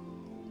together.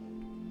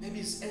 Maybe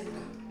it's anger.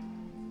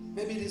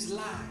 Maybe it is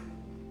lie.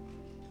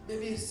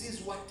 Maybe it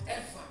is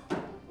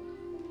whatever.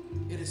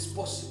 It is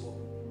possible.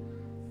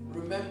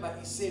 Remember,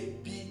 he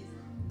said, be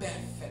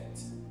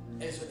perfect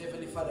as your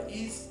Heavenly Father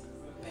is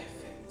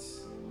perfect.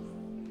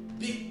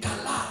 Be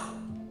kalal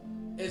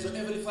as your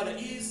Heavenly Father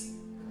is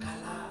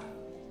kalal.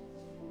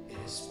 It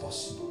is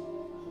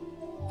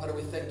possible. Father,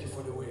 we thank you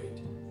for the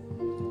word.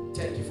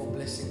 Thank you for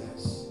blessing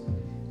us.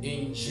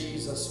 In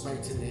Jesus'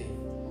 mighty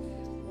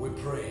name, we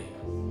pray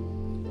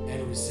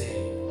and we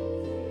say,